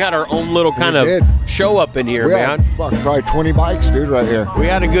 basically. We had our own little kind of show up in here, man. Had, probably 20 bikes, dude, right here. We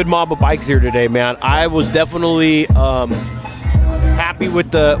had a good mob of bikes here today, man. I was definitely happy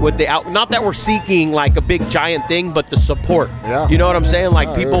with the out. Not that we're seeking like a big giant thing, but the support. Yeah. You know what I'm saying?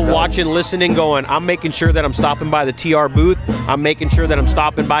 Like people watching, listening, going, I'm making sure that I'm stopping by the TR booth. I'm making sure that I'm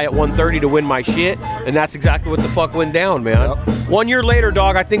stopping by at 1:30 to win my shit. And that's exactly what the fuck went down, man. Yep. 1 year later,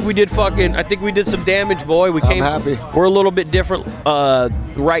 dog, I think we did some damage, boy. I'm happy. We're a little bit different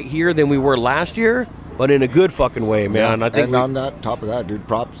right here than we were last year. But in a good fucking way, man. Yeah. I think. And on that top of that, dude,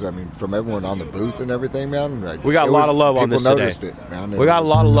 props. I mean, from everyone on the booth and everything, man. Like, we got a lot of love on this today. Man. We got a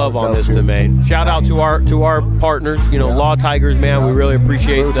lot of love on this today. Shout out to our partners, Law Tigers, man. We really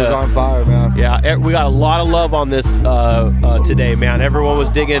appreciate the booth is on fire, man. Yeah, we got a lot of love on this today, man. Everyone was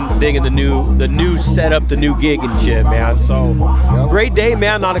digging the new setup, the new gig and shit, man. So great day,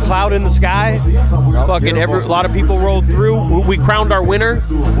 man. Not a cloud in the sky. Fucking a lot of people rolled through. We crowned our winner.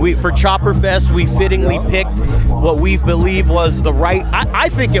 For Chopperfest, we fittingly picked what we believe was the right. I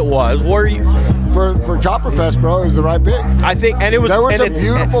think it was. Were you? For Chopperfest, bro, it was the right pick. I think, and it was. There were some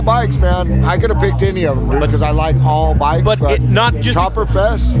beautiful bikes, man. I could have picked any of them, dude, because I like all bikes. But not just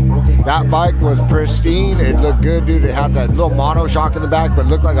Chopperfest. That bike was pristine. It looked good, dude. It had that little mono shock in the back, but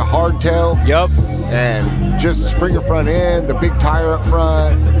looked like a hardtail. Yep. And just the Springer front end, the big tire up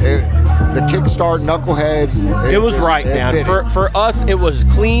front, the kickstart knucklehead. It was right, man. For us, it was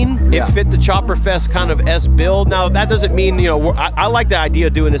clean. It fit the Chopperfest kind of S build. Now that doesn't mean I like the idea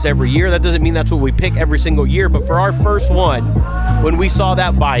of doing this every year. That doesn't mean that's what we pick every single year. But for our first one, when we saw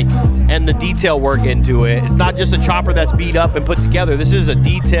that bike and the detail work into it, it's not just a chopper that's beat up and put together. This is a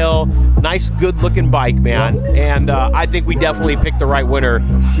detail, nice, good-looking bike, man. And I think we definitely picked the right winner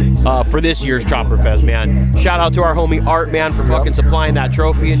for this year's Chopperfest, man. Shout out to our homie Art, man, for fucking supplying that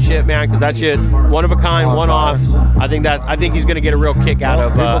trophy and shit, man, because that shit, one of a kind, one off. I think he's gonna get a real kick out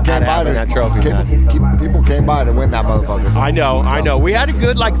of having that trophy, man. People came by to win that motherfucker. I know. We had a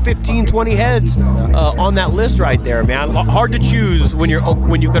good 15, 20 heads on that list right there, man. Hard to choose when you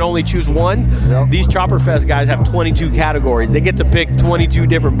can only choose one. Yep. These Chopperfest guys have 22 categories. They get to pick 22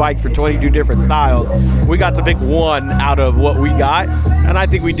 different bikes for 22 different styles. We got to pick one out of what we got. And I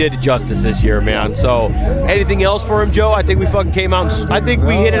think we did it justice this year, man. So, anything else for him, Joe? I think we fucking came out and I think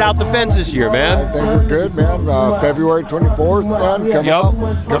we hit it out the fence this year, man. I think we're good, man. February 24th, man. Come out.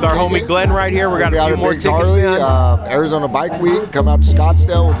 With our homie Glenn right here. We got a few more tickets, Harley, man. Arizona Bike Week. Come out to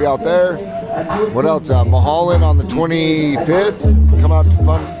Scottsdale. We'll be out there. What else? Mulholland on the 25th. Come out to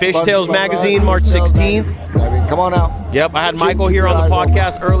Fishtails Magazine, March 16th. I mean, come on out. Yep, I had Michael here on the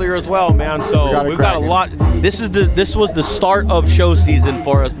podcast earlier as well, man. So we've got a lot. This was the start of show season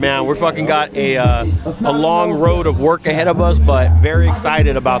for us, man. We're fucking got a long road of work ahead of us, but very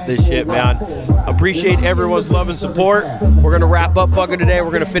excited about this shit, man. Appreciate everyone's love and support. We're gonna wrap up fucking today.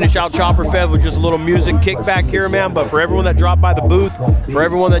 We're gonna finish out Chopperfest with just a little music kickback here, man. But for everyone that dropped by the booth, for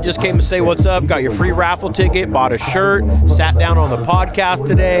everyone that just came to say what's up, got your free raffle ticket, bought a shirt, sat down on the podcast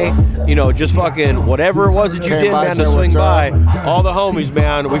today, you know, just fucking whatever it was that you did, man, to swing by. All the homies,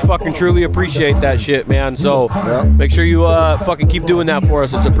 man. We fucking truly appreciate that shit, man. So make sure you fucking keep doing that for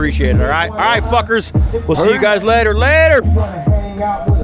us. It's appreciated. All right, fuckers. We'll see you guys later.